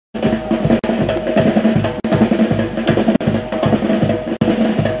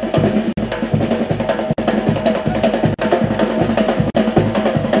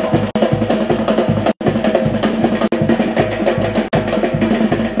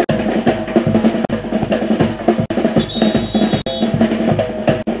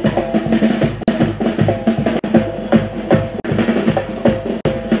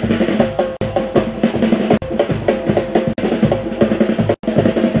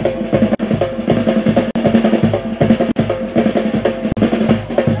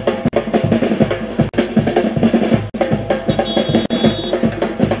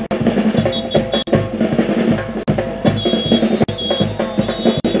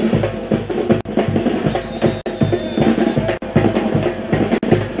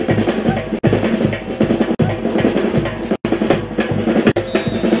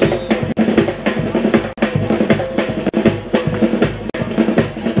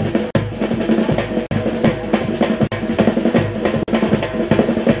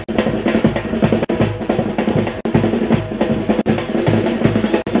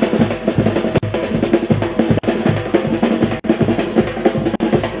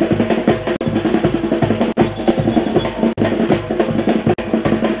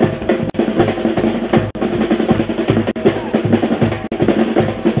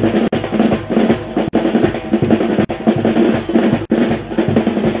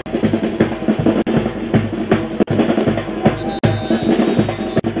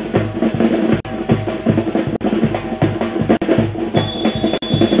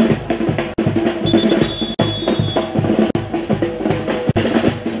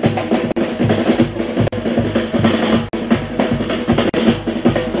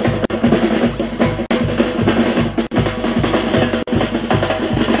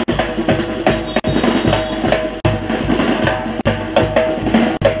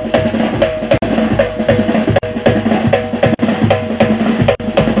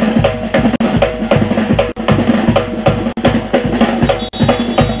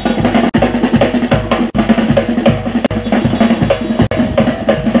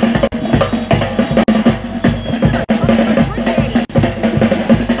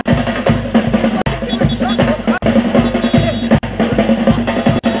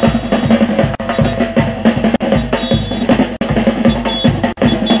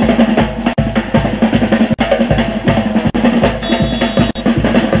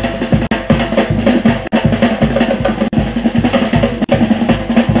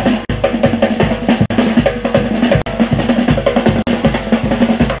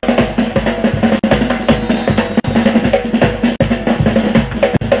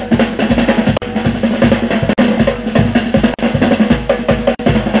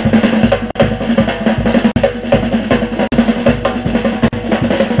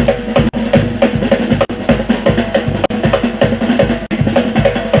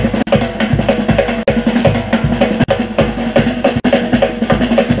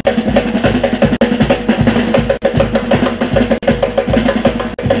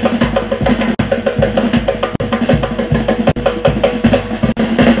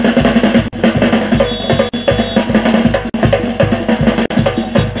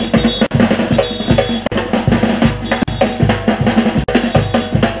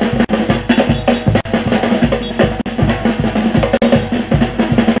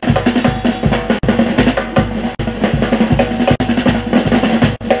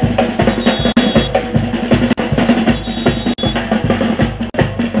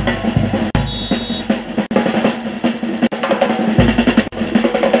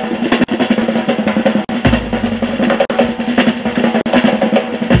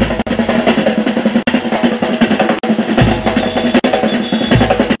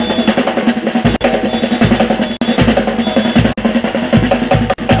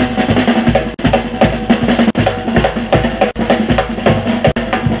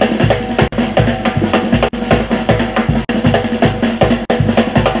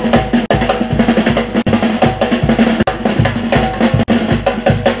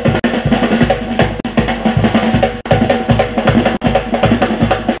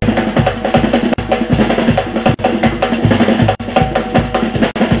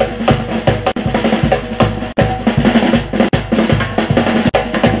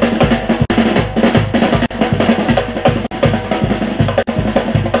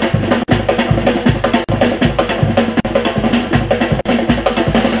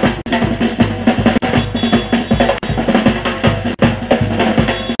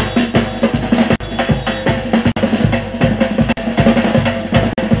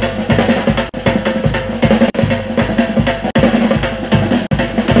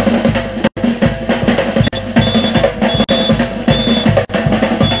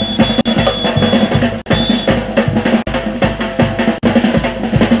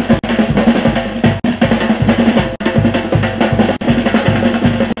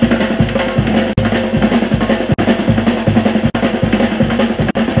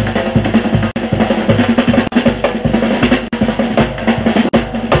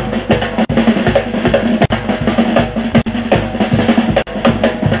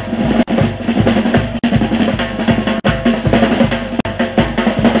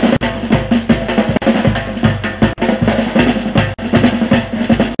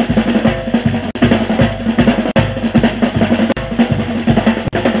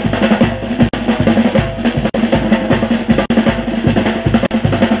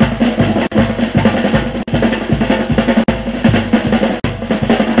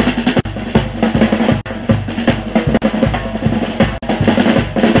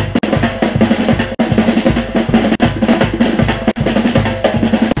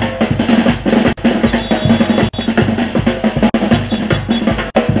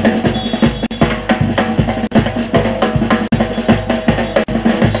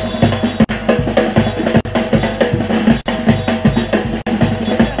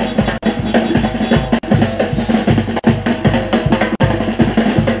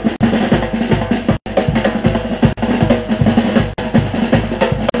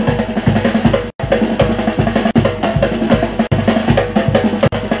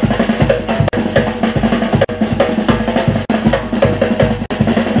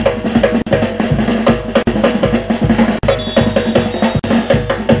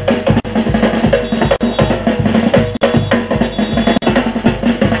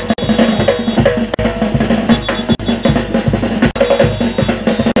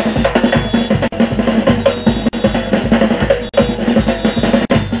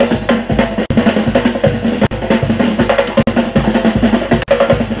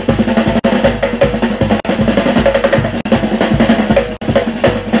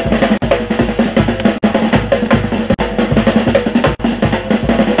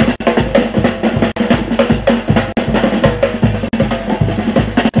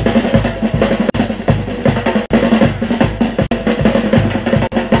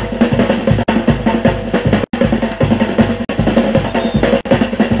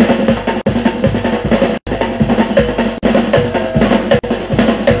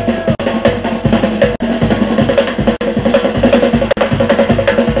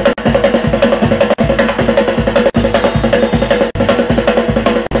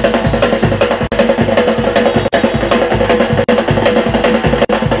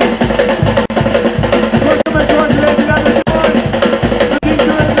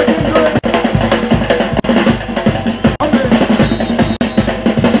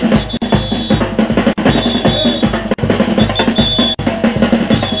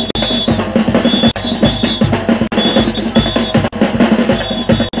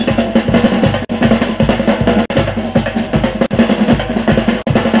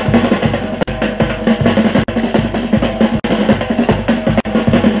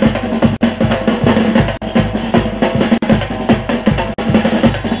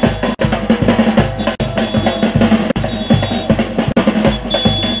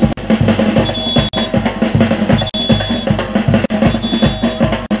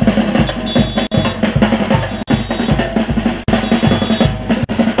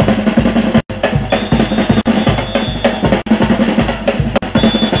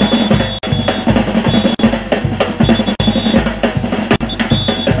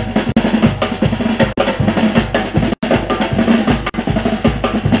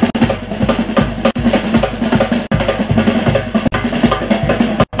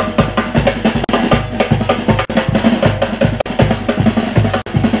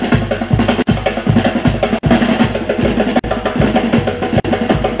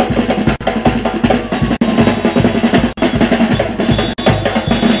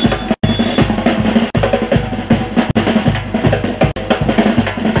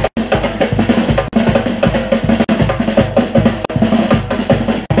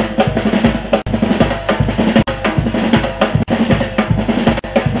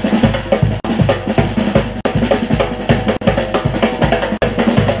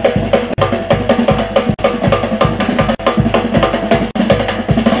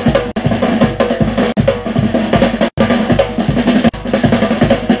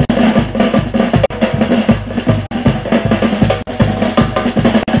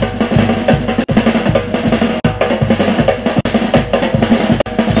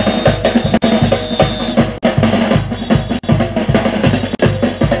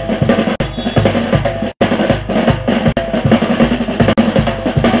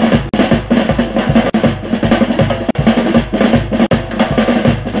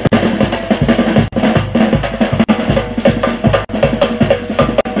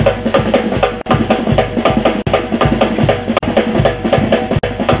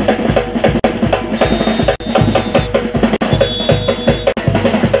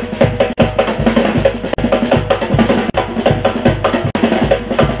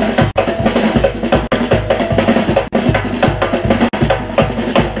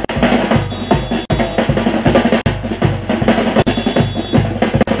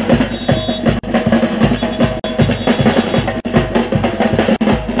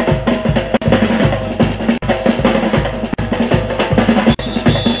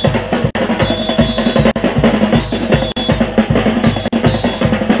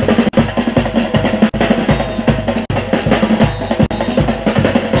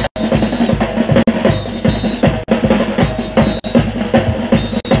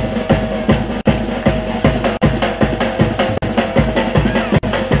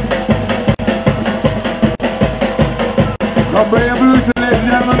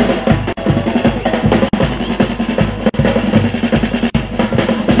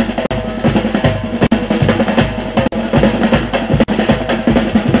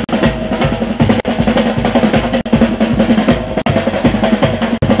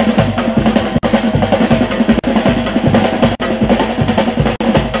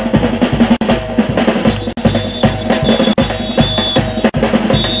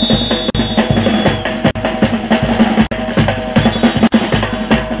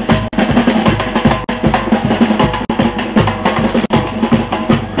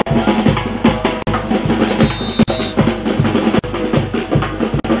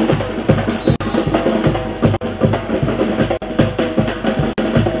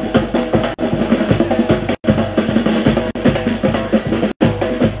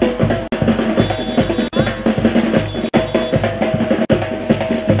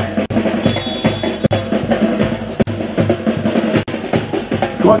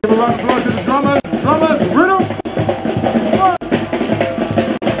Go on, give a round of applause to the drummers. Drummers, rhythm.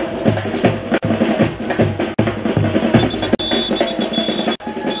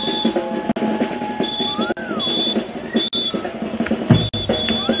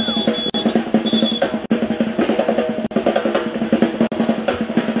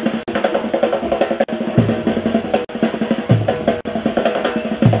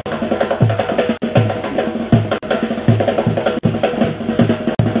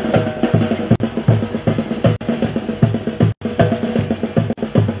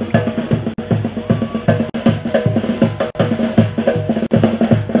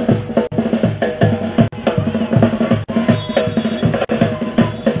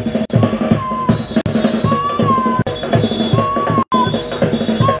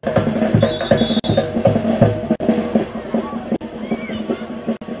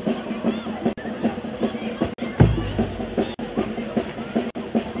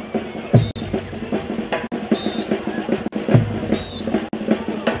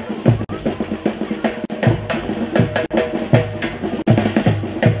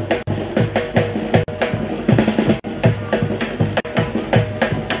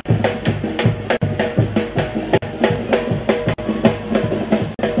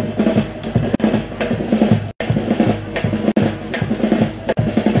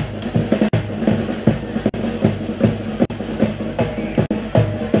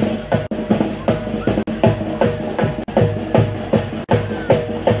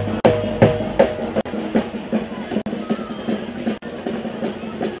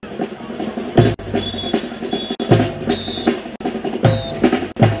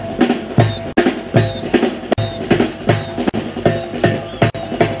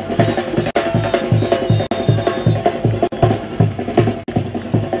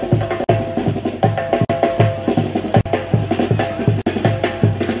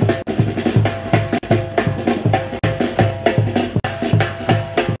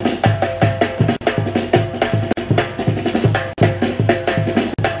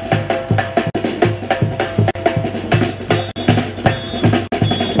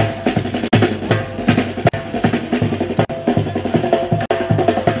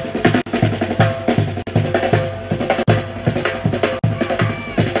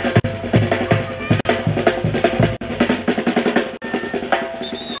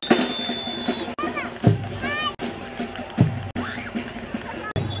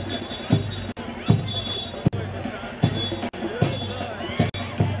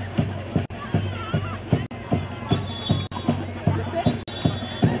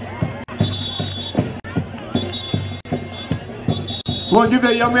 Go on, give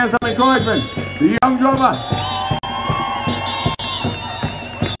that young man some encouragement. The young drummer.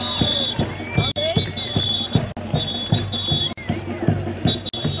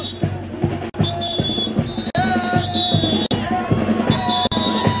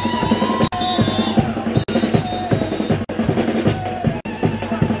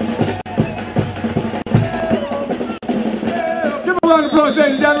 Give him a round of applause,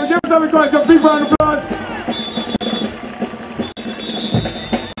 ladies and gentlemen. Give him some encouragement. Big round of applause.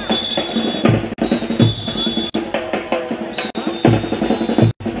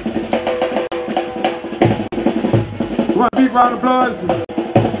 One big round of applause.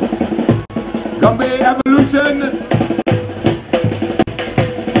 Gombey Evolution.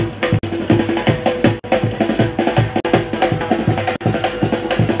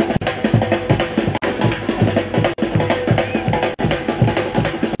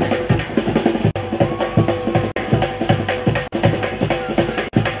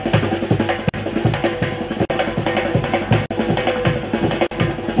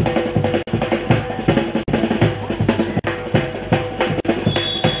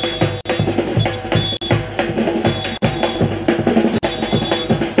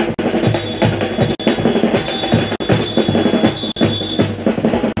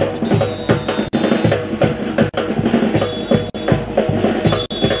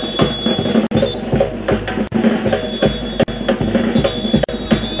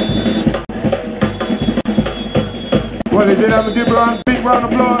 Well, they did have a big round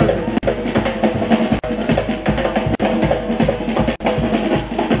of applause.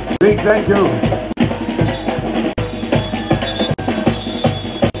 Big thank you.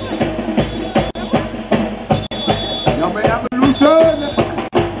 Gombey Evolution.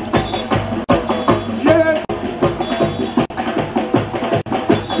 Yes.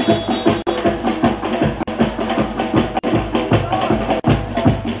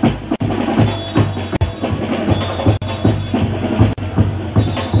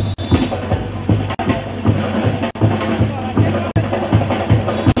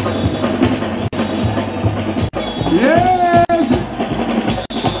 Yes!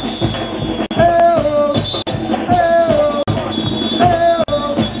 Hey-oh! Hey-oh!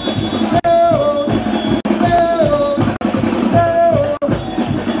 Hey-oh! Hey-oh! Hey-oh!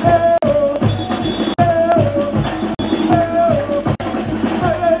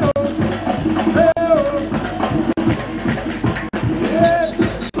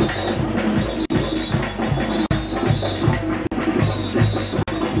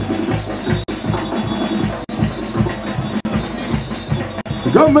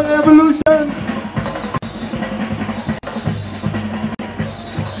 Gombey Evolution!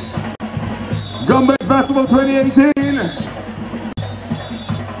 Gombey Festival 2018!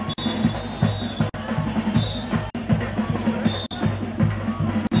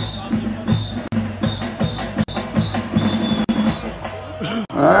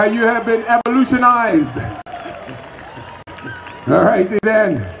 You have been evolutionized. All righty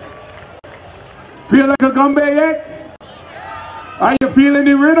then. Feel like a Gombey yet? Are you feeling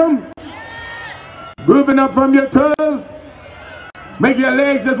the rhythm? Moving up from your toes? Make your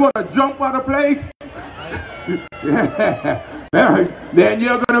legs just want to jump out of place? Then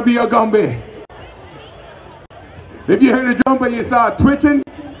you're going to be a Gombey. If you hear the jump and you start twitching,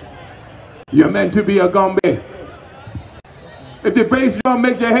 you're meant to be a Gombey. If the bass drum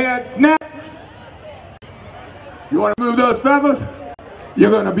makes your head snap, you want to move those feathers,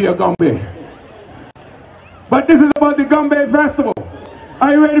 you're going to be a Gombey. But this is about the Gombey Festival.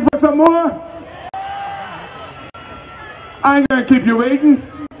 Are you ready for some more? I ain't going to keep you waiting.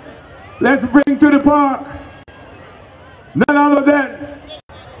 Let's bring to the park none other than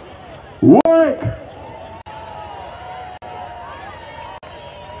Warwick.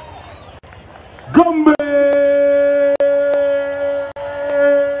 Gombey.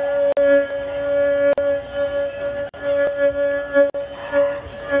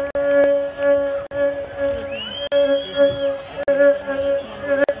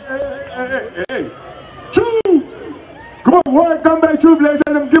 Come on, Warwick Gombey Troop, ladies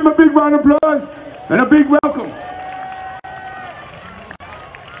and gentlemen, give them a big round of applause and a big welcome.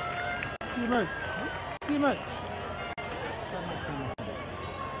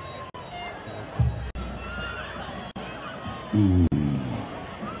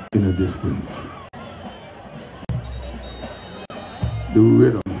 In a distance, the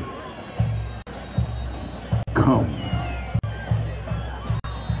rhythm comes.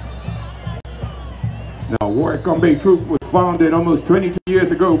 Now, Warwick Gombey Troop was founded almost 22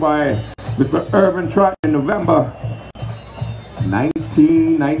 years ago by Mr. Irvin Trott in November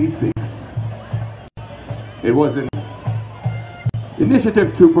 1996. It was an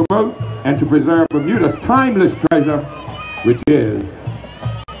initiative to promote and to preserve Bermuda's timeless treasure, which is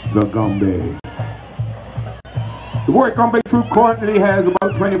the Gombey. The Warwick Gombey Troop currently has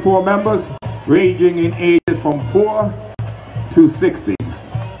about 24 members, ranging in ages from 4 to 60.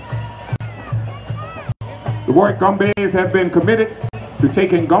 The Warwick Gombeys have been committed to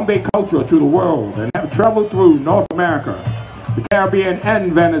taking Gombey culture to the world and have traveled through North America, the Caribbean,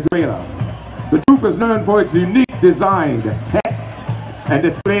 and Venezuela. The troop is known for its unique designed hats and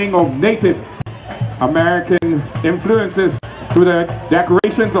displaying of Native American influences through the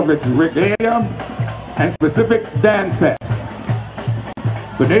decorations of its regalia and specific dance sets.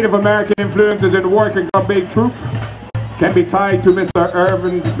 The Native American influences in the Warwick Gombey Troop can be tied to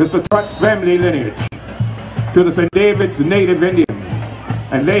Mr. Trott's family lineage, to the St. David's Native Indians,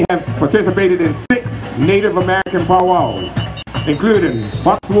 and they have participated in 6 Native American powwows, including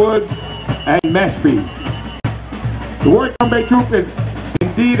Foxwoods and Mashpee. The Warwick Gombey Troop is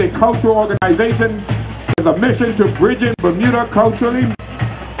indeed a cultural organization with a mission to bridging Bermuda culturally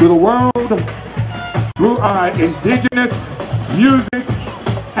to the world through our indigenous music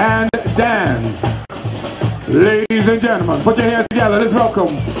and dance. Ladies and gentlemen, put your hands together. Let's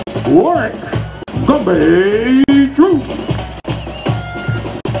welcome Warwick Gombey Troop.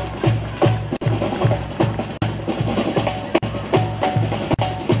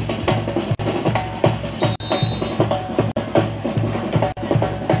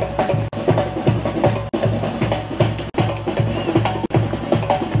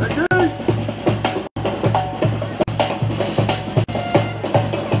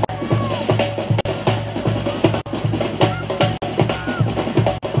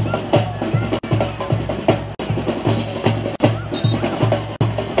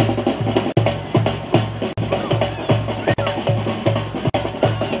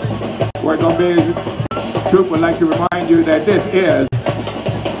 Gombey Troop would like to remind you that this is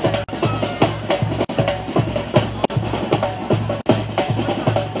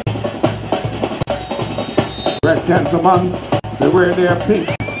Breast Cancer Month. They wear their pink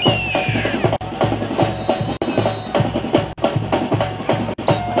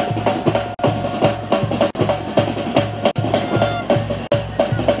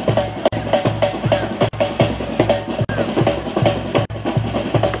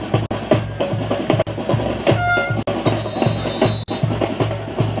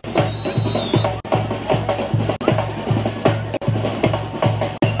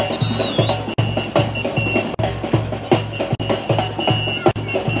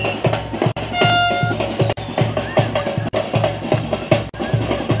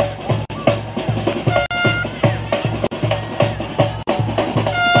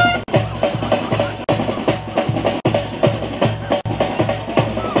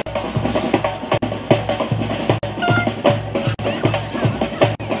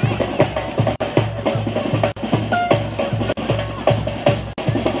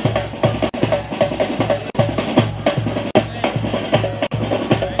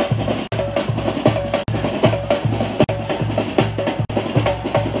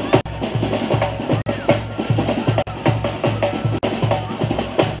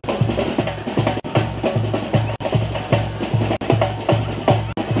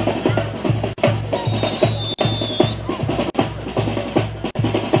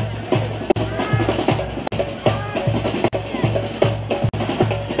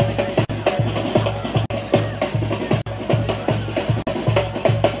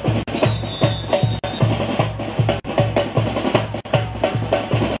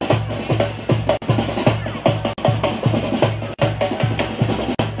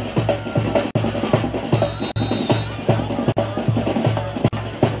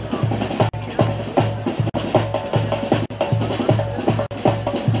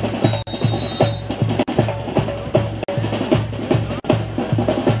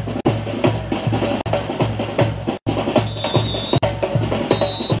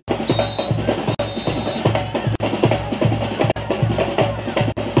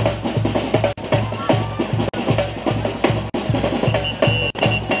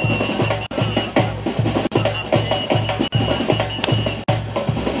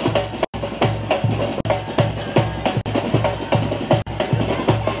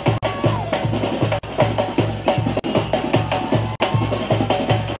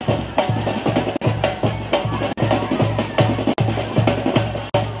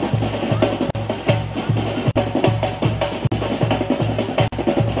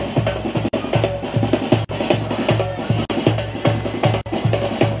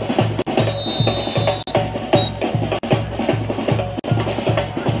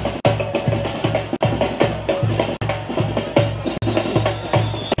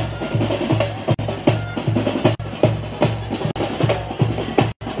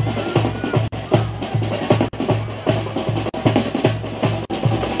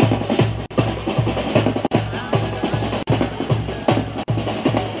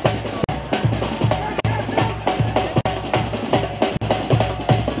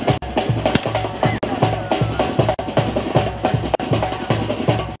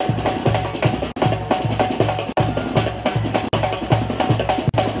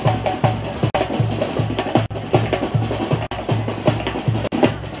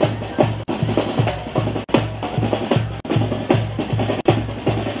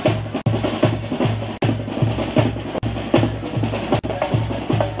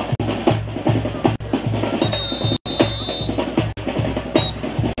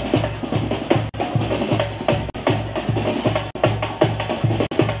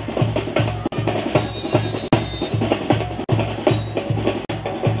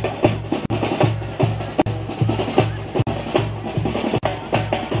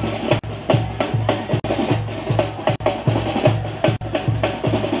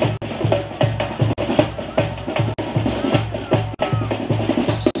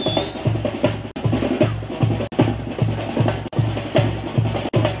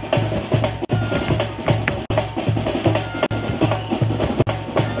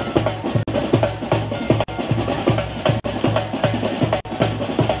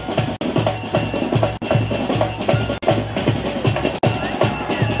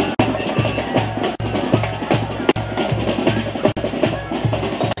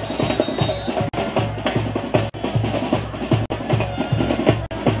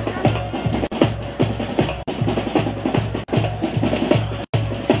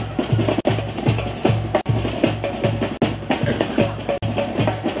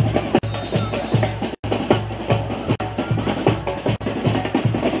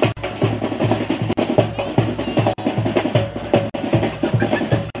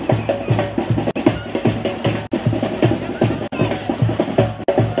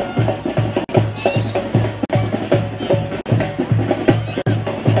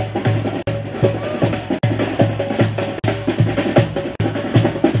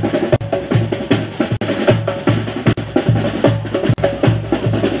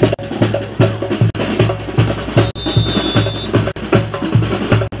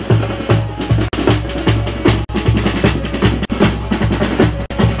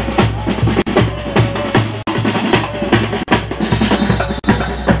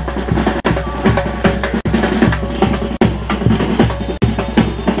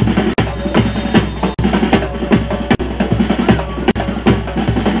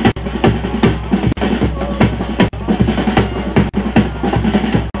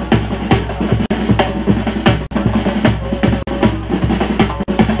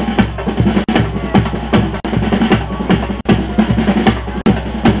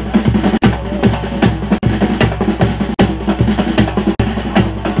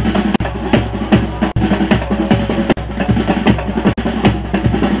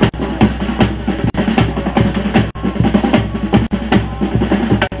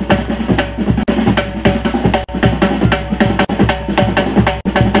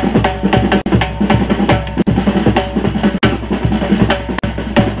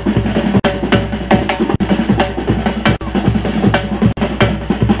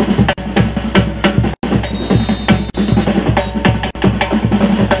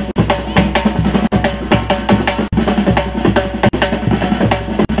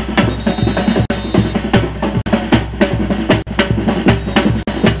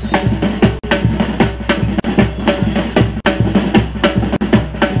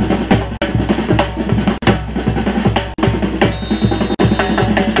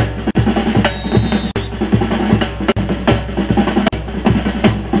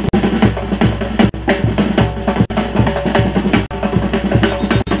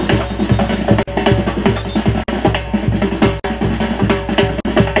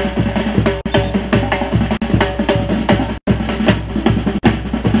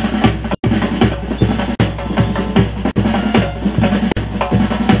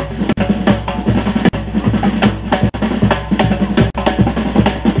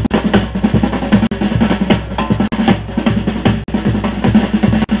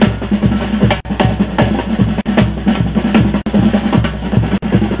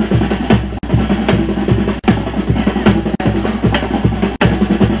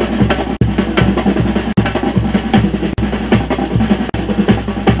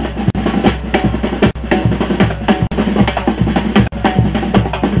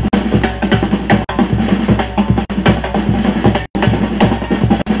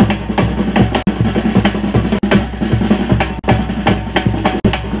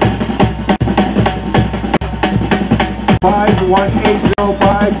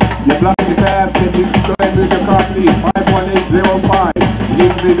 51805. You're blocking the path. Can you go ahead and move your car, please? 51805. You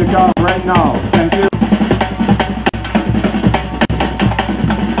need to leave the car right now. Thank you.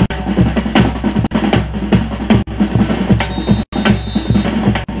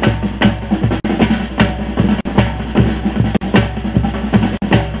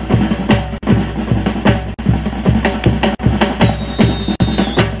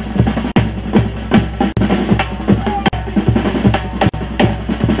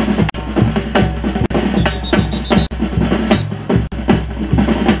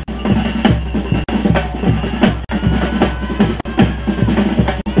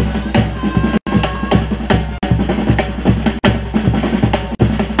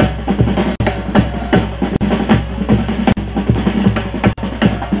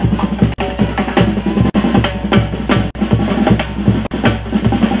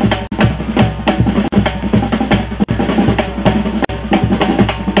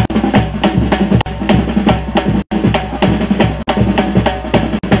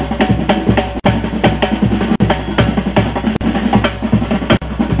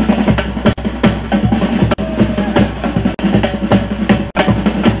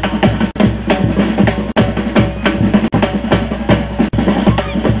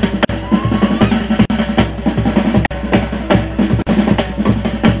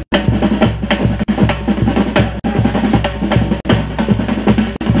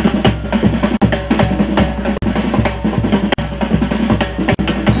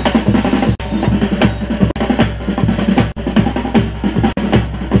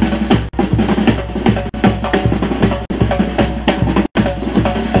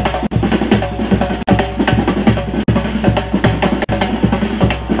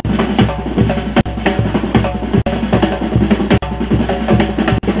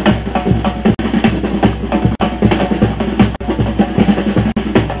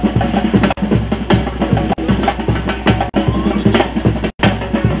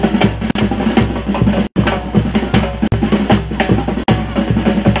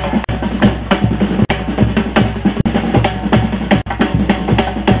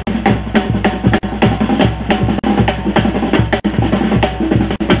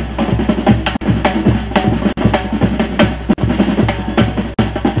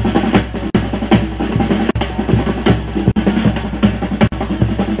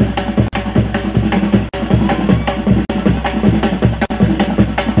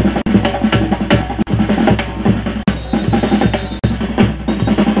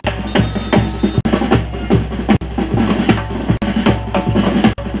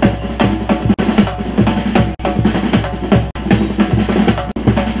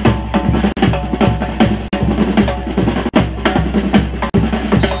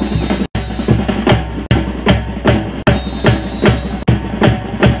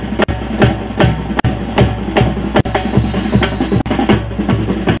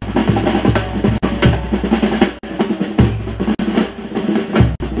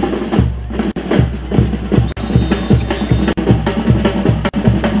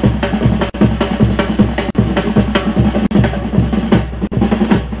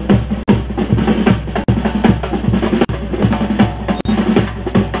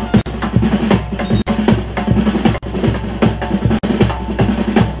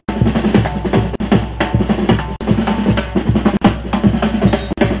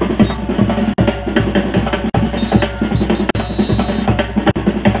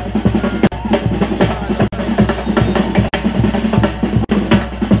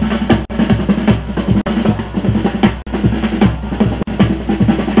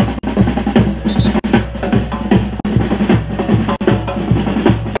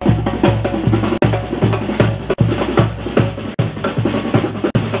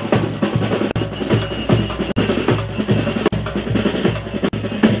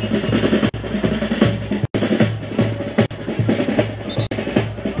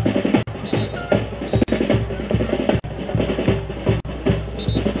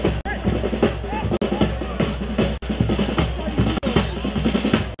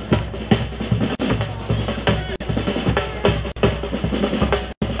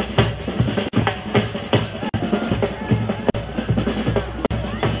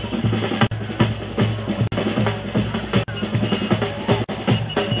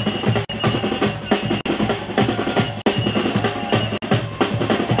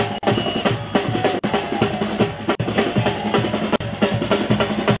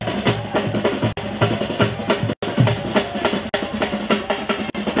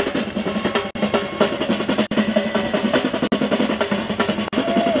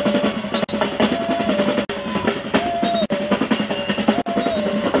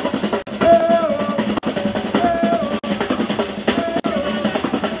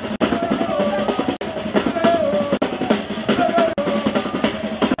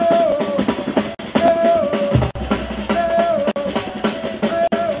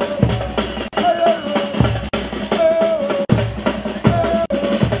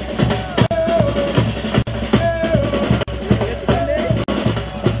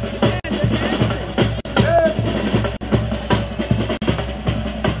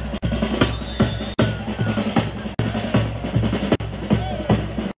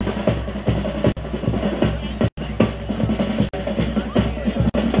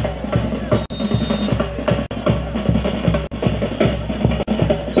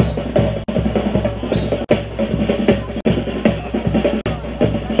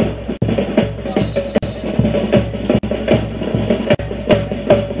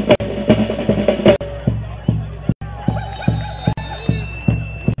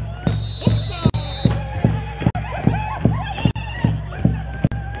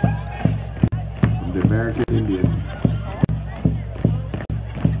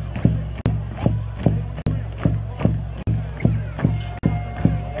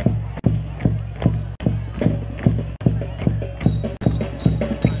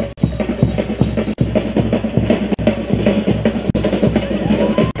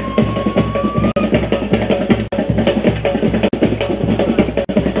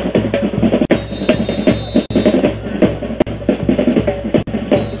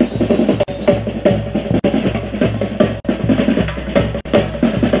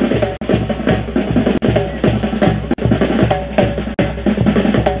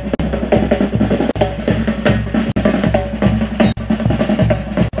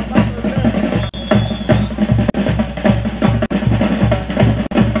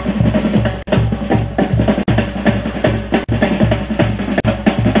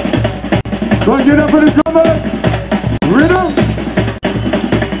 Go and get up for the drummers. Rhythm.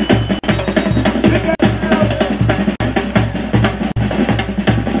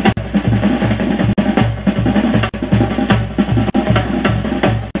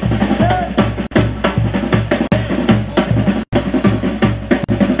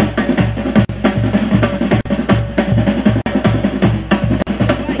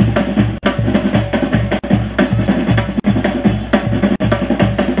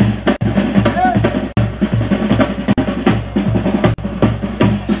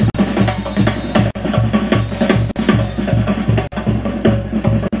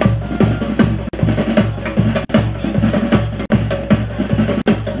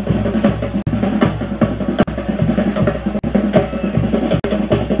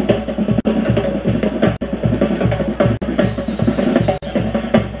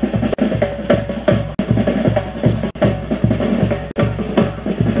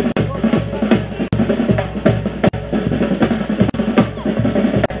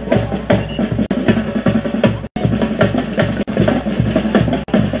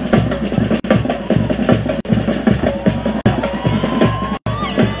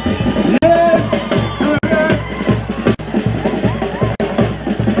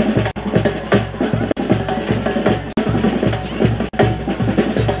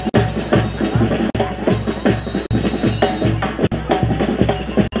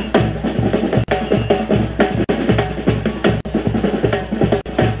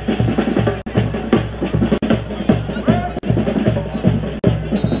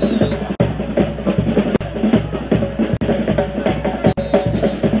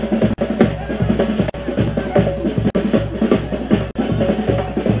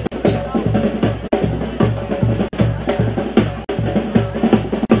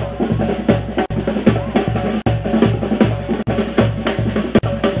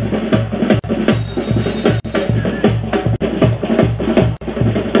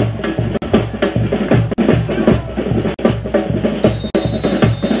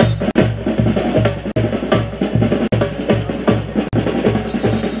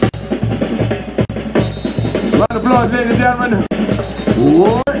 Round of applause, ladies and gentlemen.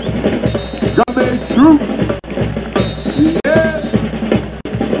 War, Gombey Troop. Yeah.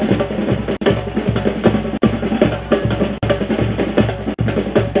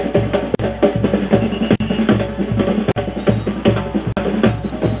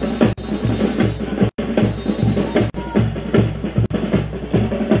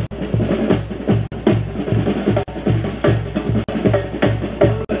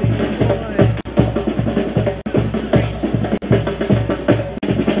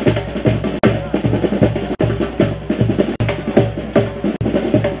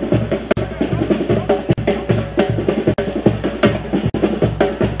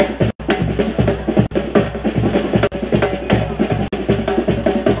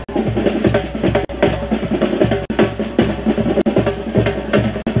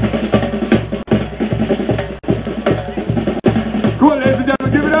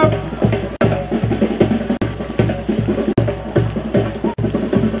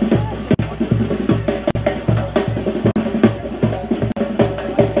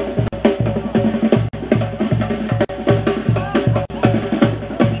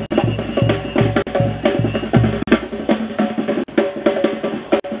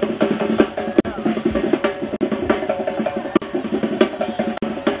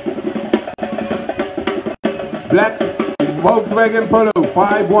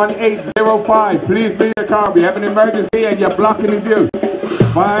 51805. Please leave your car. We have an emergency and you're blocking the view.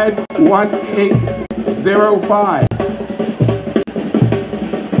 51805.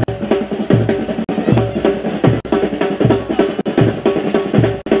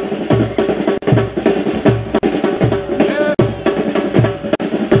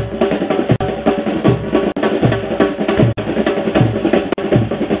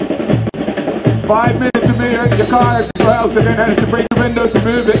 Your car, or else they're going to have to break the windows to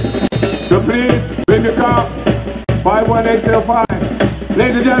move it. So please, leave your car. 51805.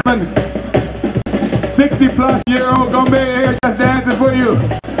 Ladies and gentlemen, 60-plus-year-old Gombey here just dancing for you.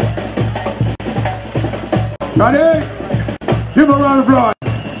 Got it? Give a round of applause.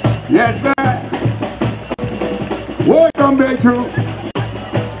 Yes, sir. War Gombey Troop.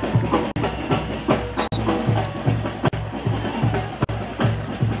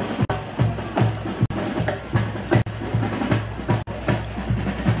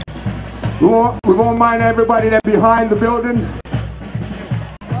 We won't mind everybody that's behind the building.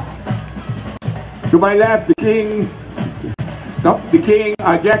 To my left, the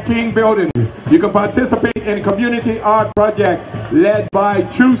Jack King building. You can participate in a community art project led by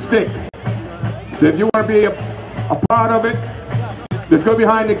True Stick. So if you want to be a part of it, just go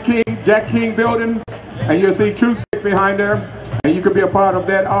behind the Jack King building, and you'll see True Stick behind there, and you can be a part of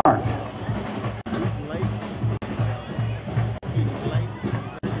that art.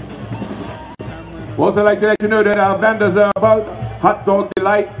 Also like to let you know that our vendors are about Hot Dog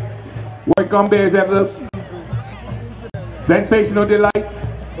Delight, White Gombeys have the Sensational Delight,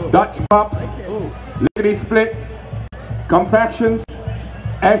 Dutch Pops, Lickety Split, Confections,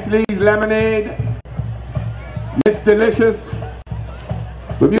 Ashley's Lemonade, Miss Delicious,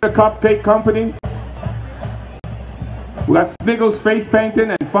 Bermuda Cupcake Company. We got Sniggles Face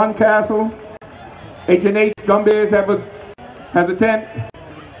Painting and Fun Castle. H&H Gombeys has a tent.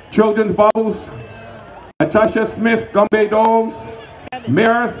 Children's Bubbles, Natasha Smith Gombey Dolls,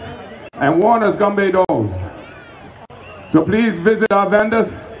 Mirrors, and Warner's Gombey Dolls. So please visit our vendors.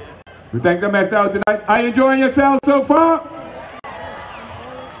 We thank them as out tonight. Are you enjoying yourselves so far?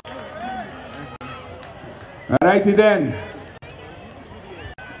 Alrighty then.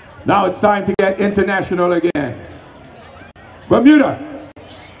 Now it's time to get international again. Bermuda.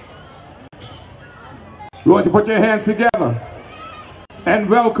 You want to put your hands together and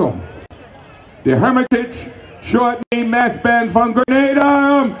welcome the Hermitage Short Knee Mass Band from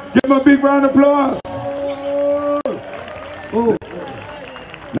Grenada. Give them a big round of applause. Ooh.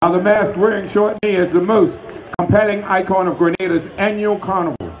 Now the mask wearing short knee is the most compelling icon of Grenada's annual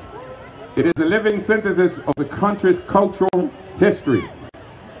carnival. It is a living synthesis of the country's cultural history,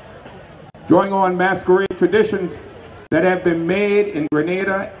 drawing on masquerade traditions that have been made in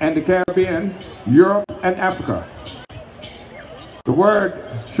Grenada and the Caribbean, Europe, and Africa. The word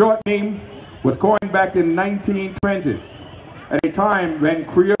short knee was coined back in the 1920s, at a time when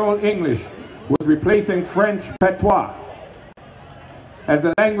Creole English was replacing French patois as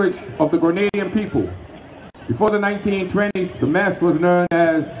the language of the Grenadian people. Before the 1920s, the mask was known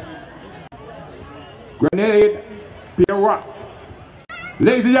as Grenade Pierrot.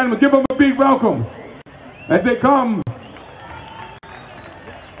 Ladies and gentlemen, give them a big welcome as they come.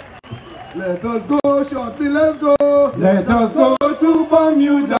 Let us go, shortly, let's go. Let us go to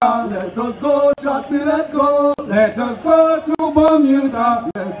Bermuda. Let us go, shortly, let's go. Let us go to Bermuda.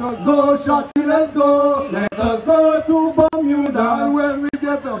 Let us go, shortly, let's go. Let us go to Bermuda. And when we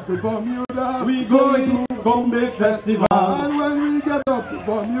get up to Bermuda, we go to Gombey Festival. And when we get up to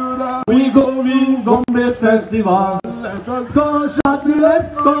Bermuda, we go to Gombey Festival. Let us go, shortly,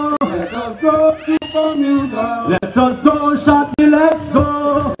 let's go. Let us go to Bermuda. Let us go, shortly, let's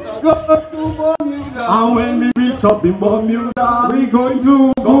go. Go to Bermuda. And when we reach up in Bermuda, we going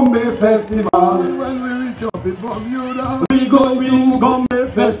to Gombey Festival. And when we reach up in Bermuda, we going to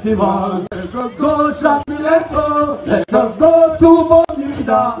Gombey Festival. Let us go, shortly, let's go. Let us go to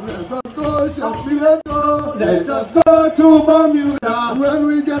Bermuda. Let us go, shortly, let's go. Let us go to Bermuda. When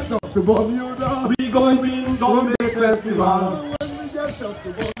we get up to Bermuda, we going to Gombey Festival. When we get up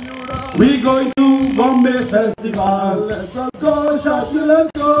to Bermuda, we going to Gombey Festival. Let us go, shortly,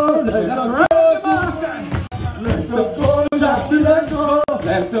 let's go. Let us ride the master. Let us go, shortly, let's go.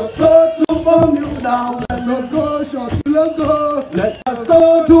 Let us go to Bermuda. Let us go, shortly, let's go. Let us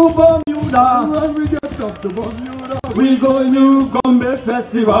go to Bermuda. When we get up to Bermuda, we going to Gombey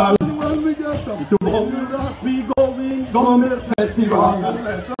Festival. When we get up to Bermuda, we going to Gombey Festival.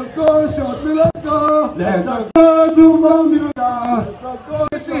 Let us go, shortly, let's go. Let us go to Bermuda. Let us go,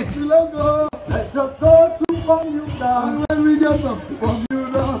 shortly, let's go. Let us go to Bermuda. And when we get up to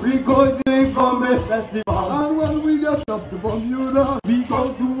Bermuda, we go to Gombey Festival. And when we get up to Bermuda, we go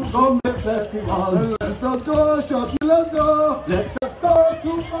to Gombey Festival. Let us go, shortly, let's go. Let us go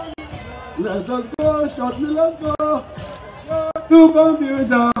to Bermuda. Let us go, shortly, let's go. To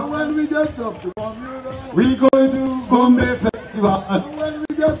Bermuda. When we get up to Bermuda, we going to Gombey Festival. When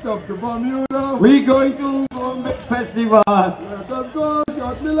we get up to Bermuda, we going to Gombey Festival. Let us go,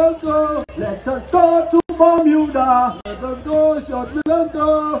 shortly, let's go. Let us go to Bermuda. Let us go, shortly, let's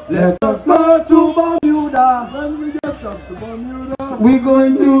go. Let us go to Bermuda. When we get up to Bermuda, we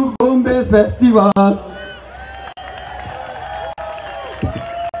going to Gombey Festival.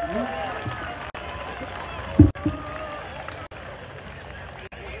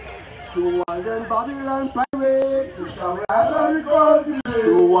 To Walden, Babylon, Flyway, shall we have a record today?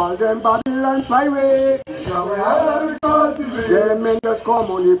 To Walden, Babylon, Flyway, shall we have a record today? Them men that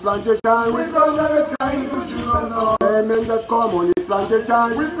come on the plantation, we from them trying to shoot us off. Them men that come on the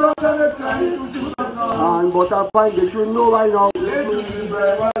plantation, we from them trying to shoot us off. And but I find they should know by now.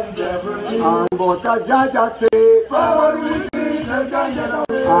 And but a Jaja say, forward with me, shake and get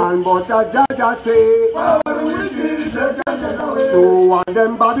away. And but a Jaja say, forward with me, shake and get away. To all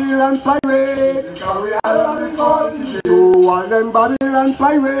them Babylon pirates, to all them Babylon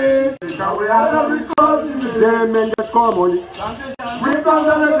pirates, them men just come on it.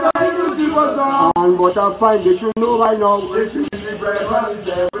 And but I find they should know by now.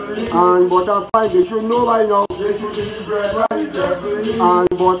 And but I find they should know by now. And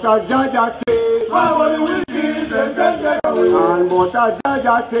but I Jaja say, and but I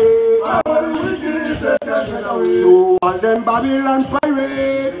Jaja say, to all them Babylon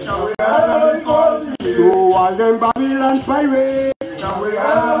pirates, to all them Babylon pirates,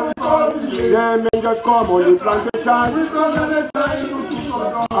 them men just come on the plantation.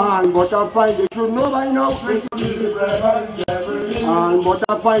 And but I find they should know by now. And but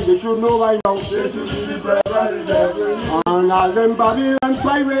I find they should know by now. And all them Babylon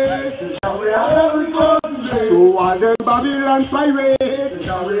pirates, to all them Babylon pirates,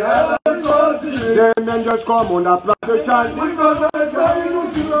 them men just come on the plantation.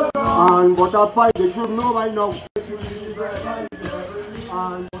 And but I find they should know by now.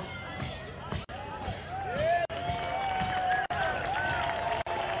 And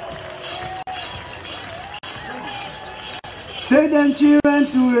say them children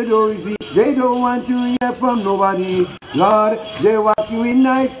to the door easy. They don't want to hear from nobody. Lord, they walking with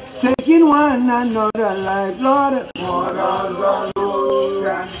knife, taking one another life. Lord,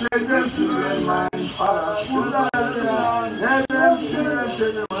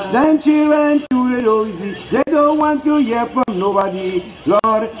 them children to the door easy. They don't want to hear from nobody.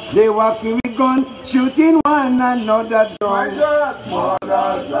 Lord, they walking with gun, shooting one another down.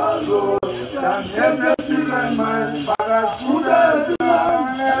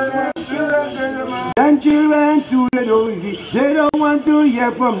 Them children to the door easy. They don't want to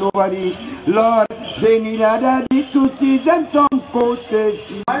hear from nobody. Lord, they need a daddy to teach them some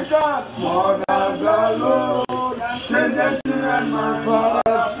courtesy. My God, mother the Lord, send them children, my father,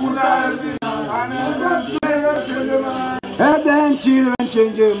 help them children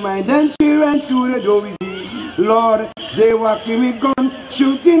change their mind. Them children to the door easy. Lord, they walking with guns,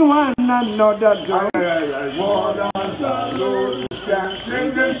 shooting one another down.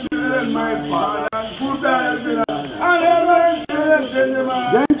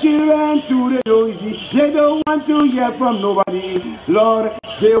 Them children to the door easy. They don't want to hear from nobody. Lord,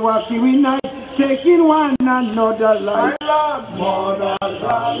 they walking with knife, taking one another life.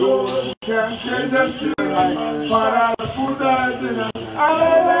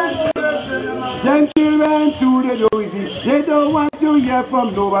 Them children to the door easy. They don't want to hear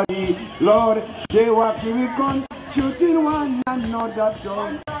from nobody. Lord, they walking with guns, shooting one another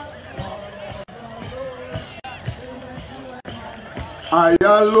down. I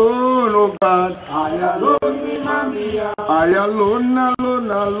alone, oh God, I alone, me mommy, I alone, alone,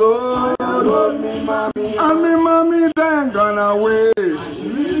 alone, I alone, me mommy, and me mommy then gone away,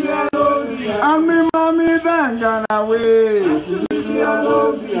 and me mommy then gone away, and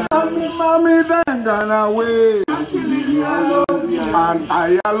me mommy then gone away, and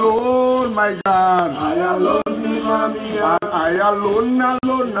I alone, my God, I alone, me mommy, and I alone,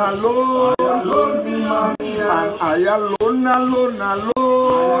 alone, alone, I alone, me mommy, and I alone, alone,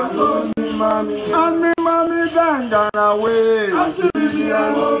 alone. And me mommy then gone away.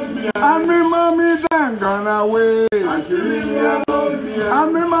 And me mommy then gone away. And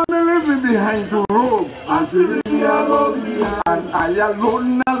me mommy living behind the road. And I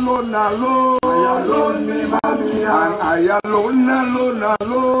alone, alone, alone. And I alone, alone,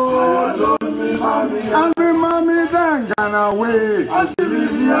 alone. And me mommy then gone away. And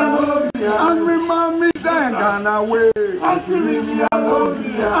me mommy then gone away. And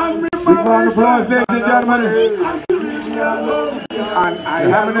me mommy applause, ladies and gentlemen. And I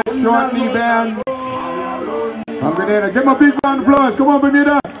have a short knee band. I'm going to give him a big round of applause. Come on,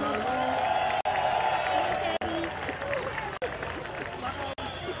 Bermuda.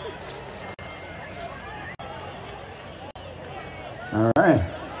 All right.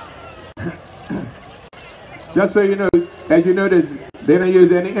 Just so you know, as you know, they don't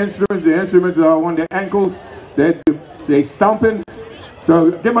use any instruments. The instruments are on their ankles. They stomping.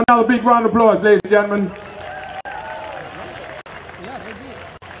 So give them another big round of applause, ladies and gentlemen.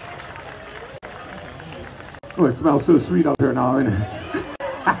 Oh, it smells so sweet out here now, isn't it?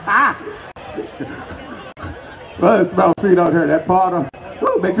 Well, it smells sweet out here. That powder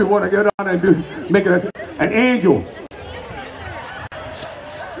makes me want to get on and make it an angel.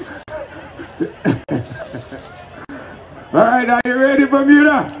 All right, are you ready,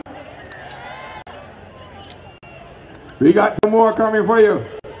 Bermuda? We got some more coming for you.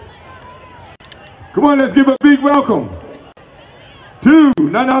 Come on, let's give a big welcome to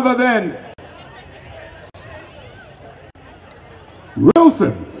none other than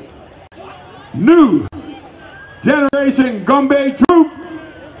New Generation Gombey Troop.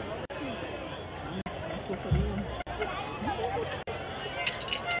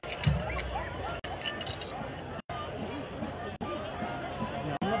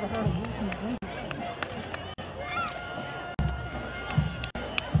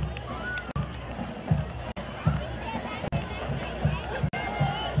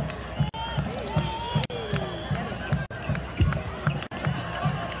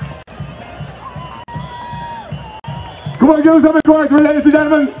 Come on, give us some encouragement, ladies and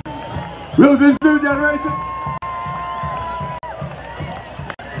gentlemen. Wilson's New Generation.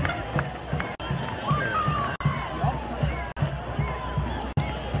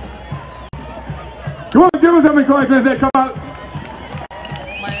 Come on, give us some encouragement as they come out.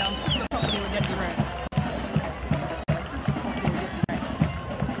 My sister company will get the rest.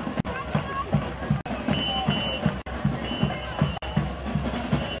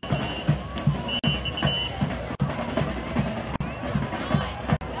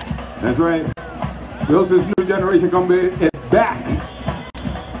 That's right. Wilson's New Generation Gombey is back.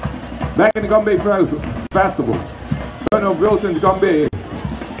 Back in the Gombey Festival. Son of Wilson's Gombey,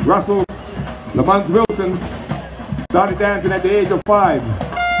 Russell Lamont Wilson, started dancing at the age of 5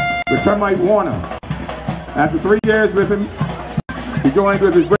 with Termite Warner. After 3 years with him, he joined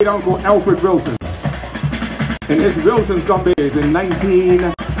with his great uncle Alfred Wilson in his Wilson's Gombeys in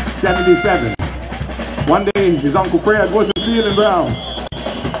 1977. One day, his uncle Fred wasn't feeling well.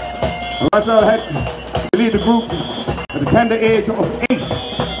 Russell had to lead the group at the tender age of 8,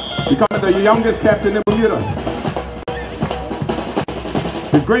 becoming the youngest captain in Bermuda.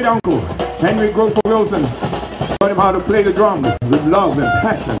 His great uncle, Henry Grover Wilson, taught him how to play the drums with love and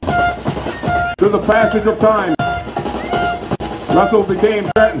passion. Through the passage of time, Russell became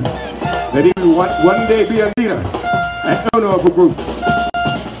certain that he would one day be a leader and owner of a group.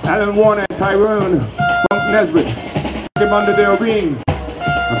 Alan Warner and Tyrone Funk Nesbitt took him under their wing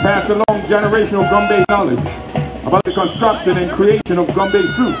and passed along generational Gombey knowledge about the construction and creation of Gombey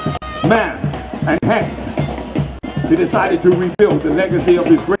suits, masks, and hats. He decided to rebuild the legacy of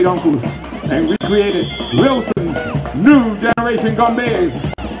his great uncles and recreated Wilson's New Generation Gombeys,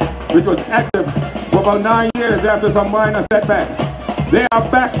 which was active for about 9 years after some minor setbacks. They are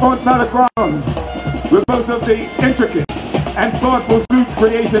back on solid ground with most of the intricate and thoughtful suit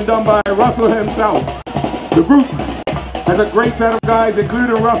creation done by Russell himself. The group has a great set of guys,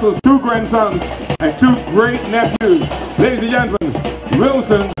 including Russell's 2 grandsons and 2 great nephews. Ladies and gentlemen,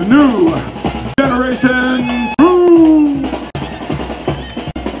 Wilson's New Generation Crew.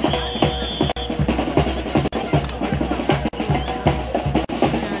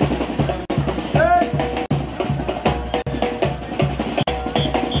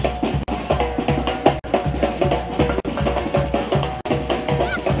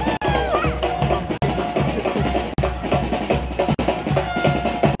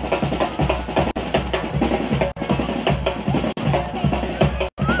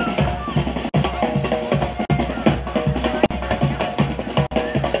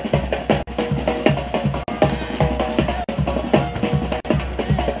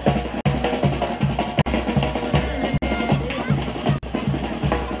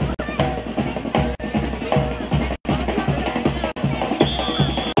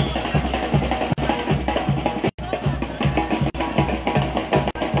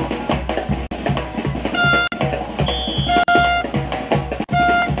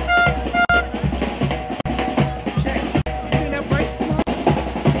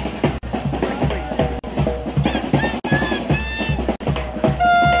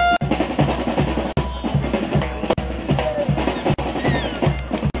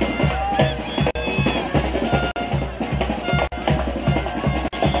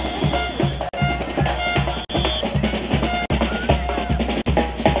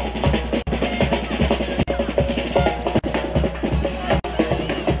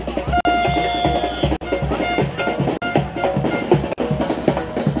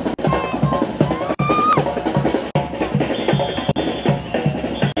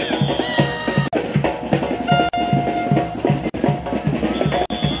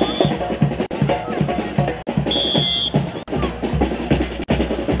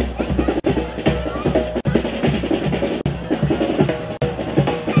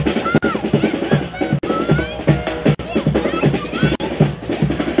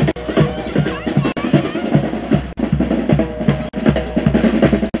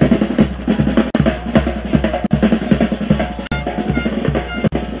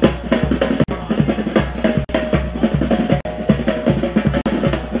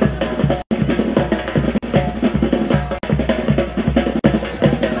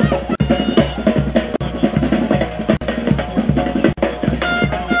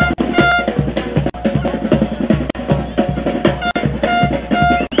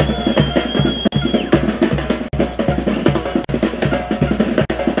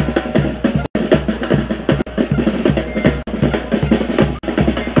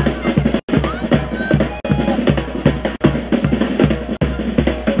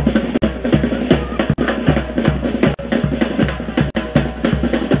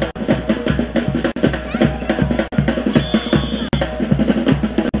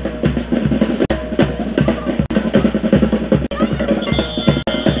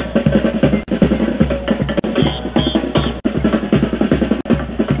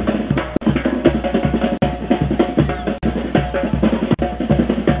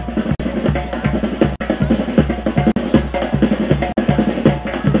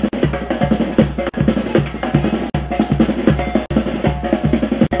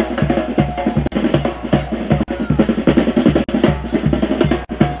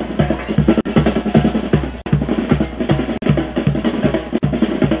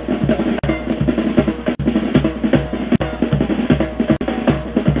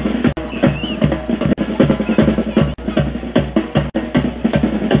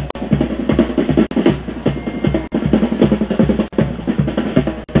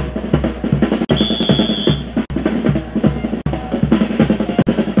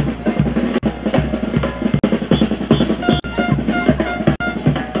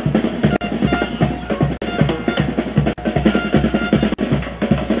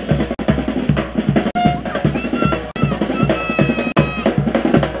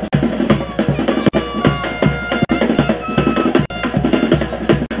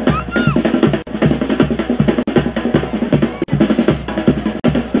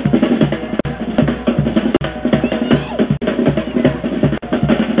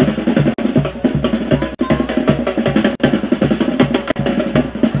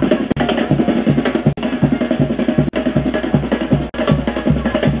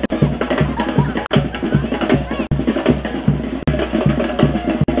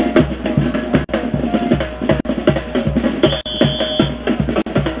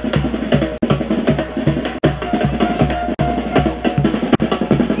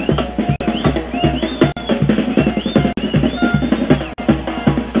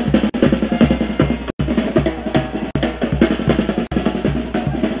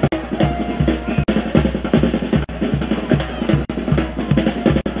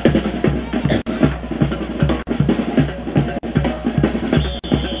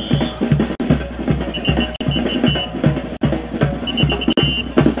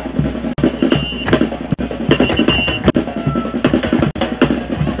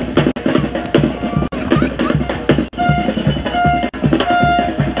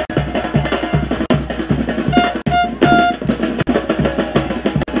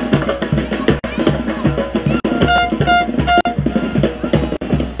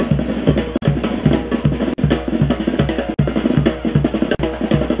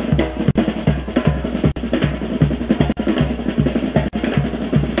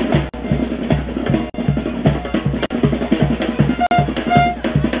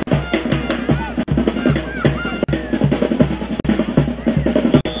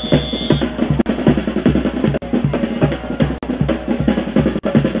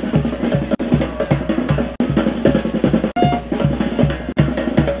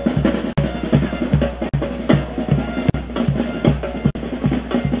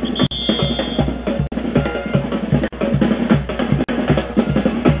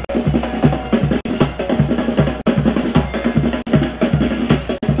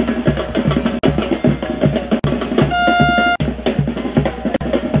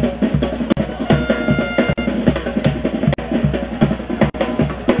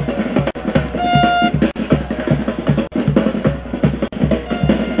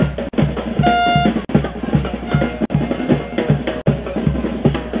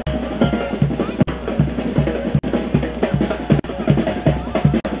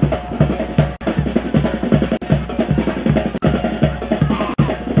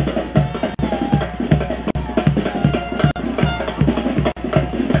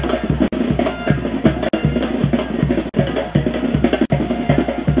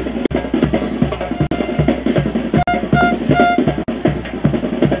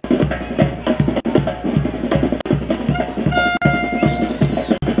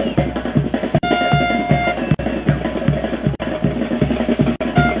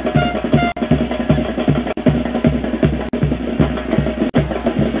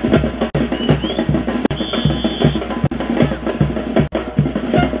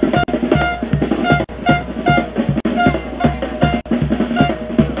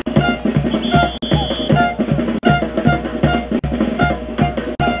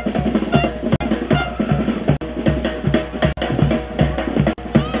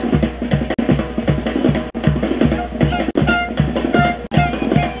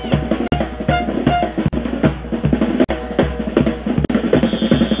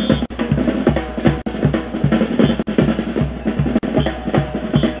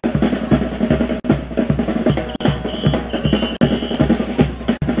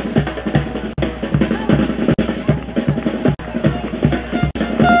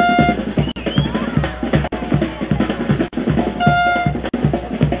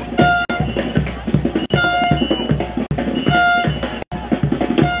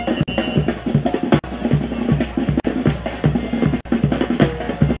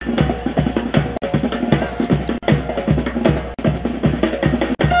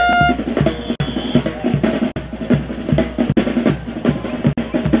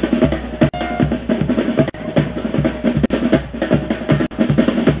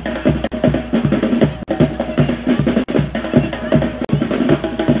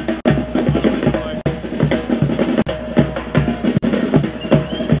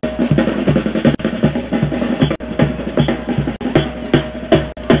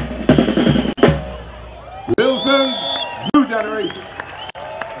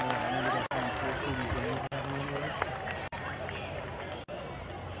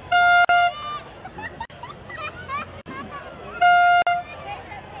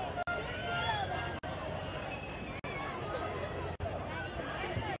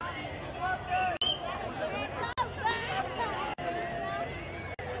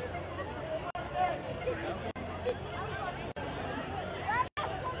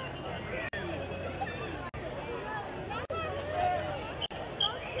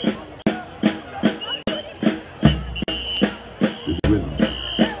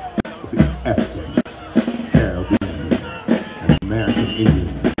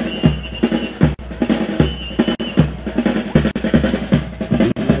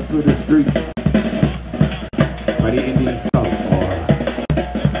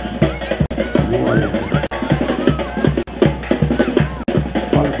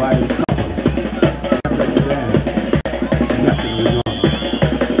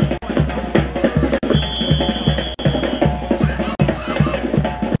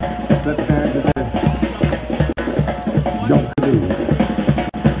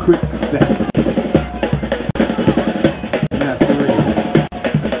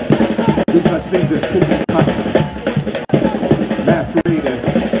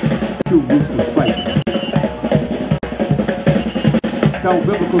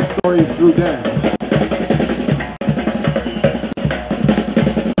 Biblical stories through dance.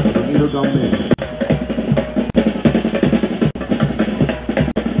 Bermuda Gombey.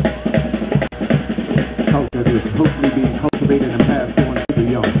 Culture that is hopefully being cultivated and passed on to the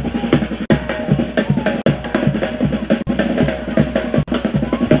young.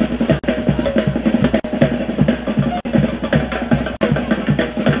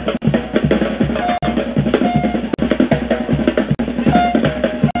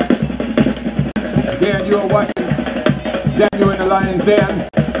 Dan, you are watching Daniel in the Lion's Den.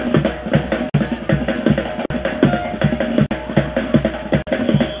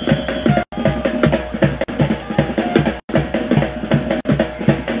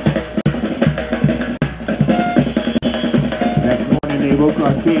 Next morning they woke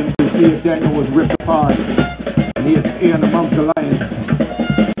up, came to see if Daniel was ripped apart. And he is in amongst the lions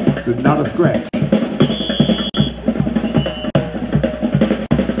with not a scratch.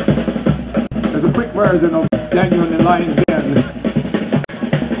 Version of Daniel in the Lion's Den.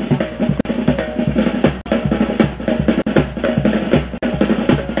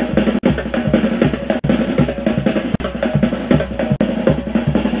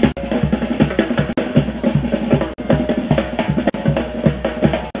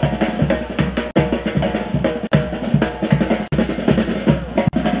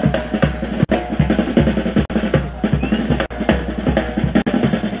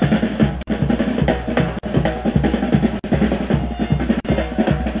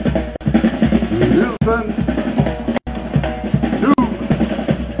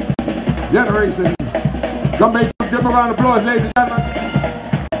 Generation. Gombey, give them a round of applause, ladies and gentlemen.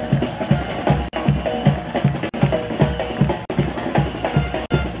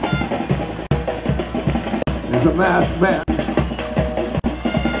 There's a masked man.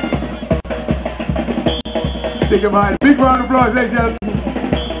 Stick him high. Big round of applause, ladies and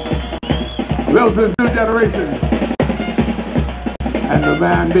gentlemen. Wilson's New Generation. And the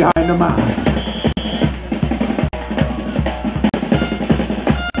man behind the mask.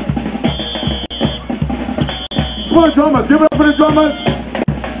 Come on, drummers, give it up for the drummers.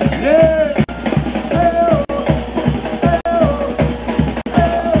 Yeah.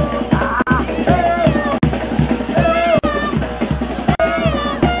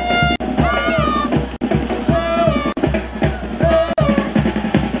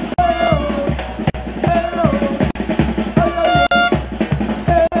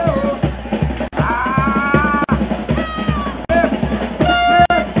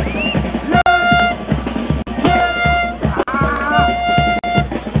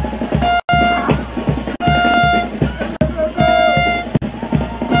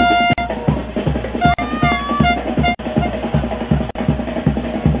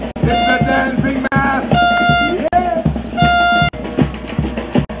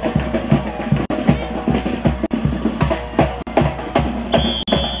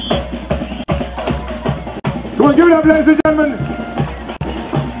 Come on, give it up, ladies and gentlemen.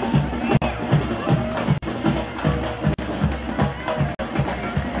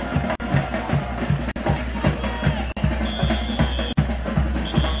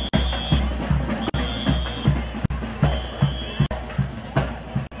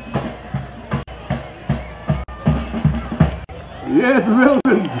 Yes,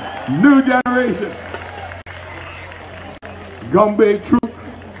 Wilson's New Generation. Gombey Troop.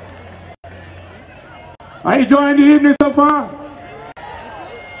 Are you enjoying the evening so far?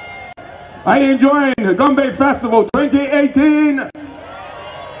 Are you enjoying the Gombey Festival 2018?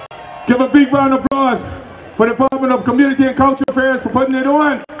 Give a big round of applause for the Department of Community and Cultural Affairs for putting it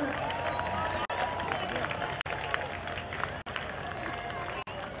on.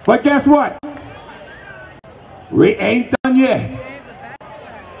 But guess what? We ain't done yet.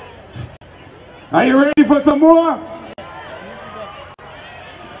 Are you ready for some more?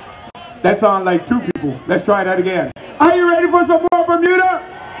 That sounds like two people. Let's try that again. Are you ready for some more, Bermuda?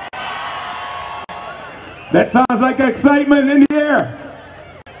 That sounds like excitement in the air.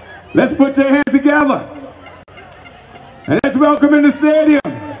 Let's put your hands together. And let's welcome in the stadium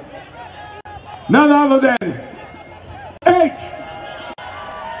none other than H.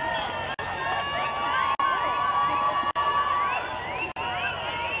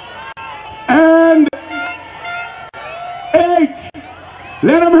 And H.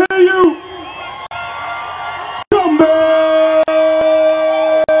 Let them hear you. Gombey.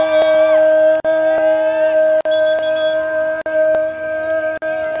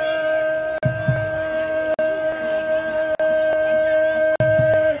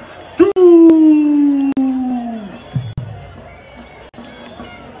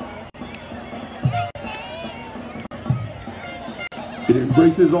 It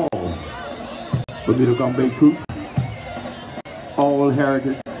embraces all Bermuda Gombey troops, all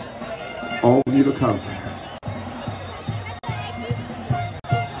heritage, all Bermuda culture.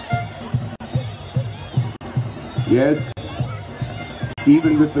 Yes,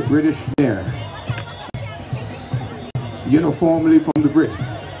 even with the British there, uniformly from the British.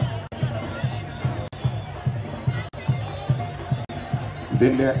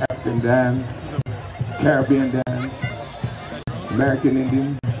 Then their African dance, Caribbean dance, American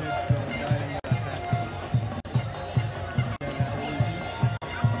Indian.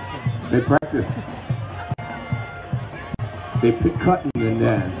 They practice. They pick cotton and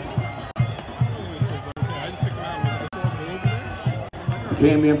dance. They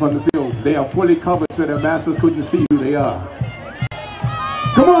came in from the fields. They are fully covered so their masters couldn't see who they are.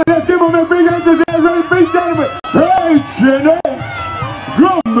 Come on, let's give them a big hand to the big gentlemen. H&H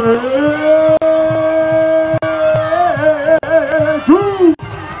Gombey.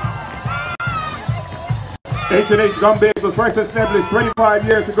 H&H Gombey was first established 25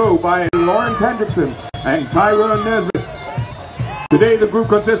 years ago by Lawrence Hendrickson and Tyrone Nesbitt. Today the group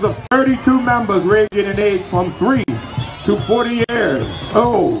consists of 32 members ranging in age from 3 to 40 years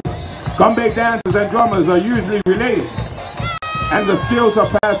old. Gombey dancers and drummers are usually related, and the skills are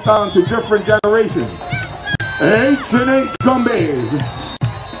passed on to different generations. H&H Gombey,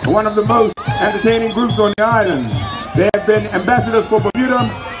 one of the most entertaining groups on the island. They have been ambassadors for Bermuda,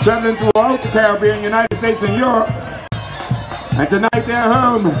 traveling throughout the Caribbean, United States, and Europe. And tonight they're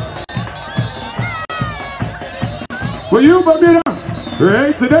home. For you, Bermuda,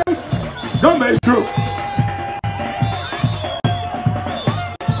 H&H Gombey Troop.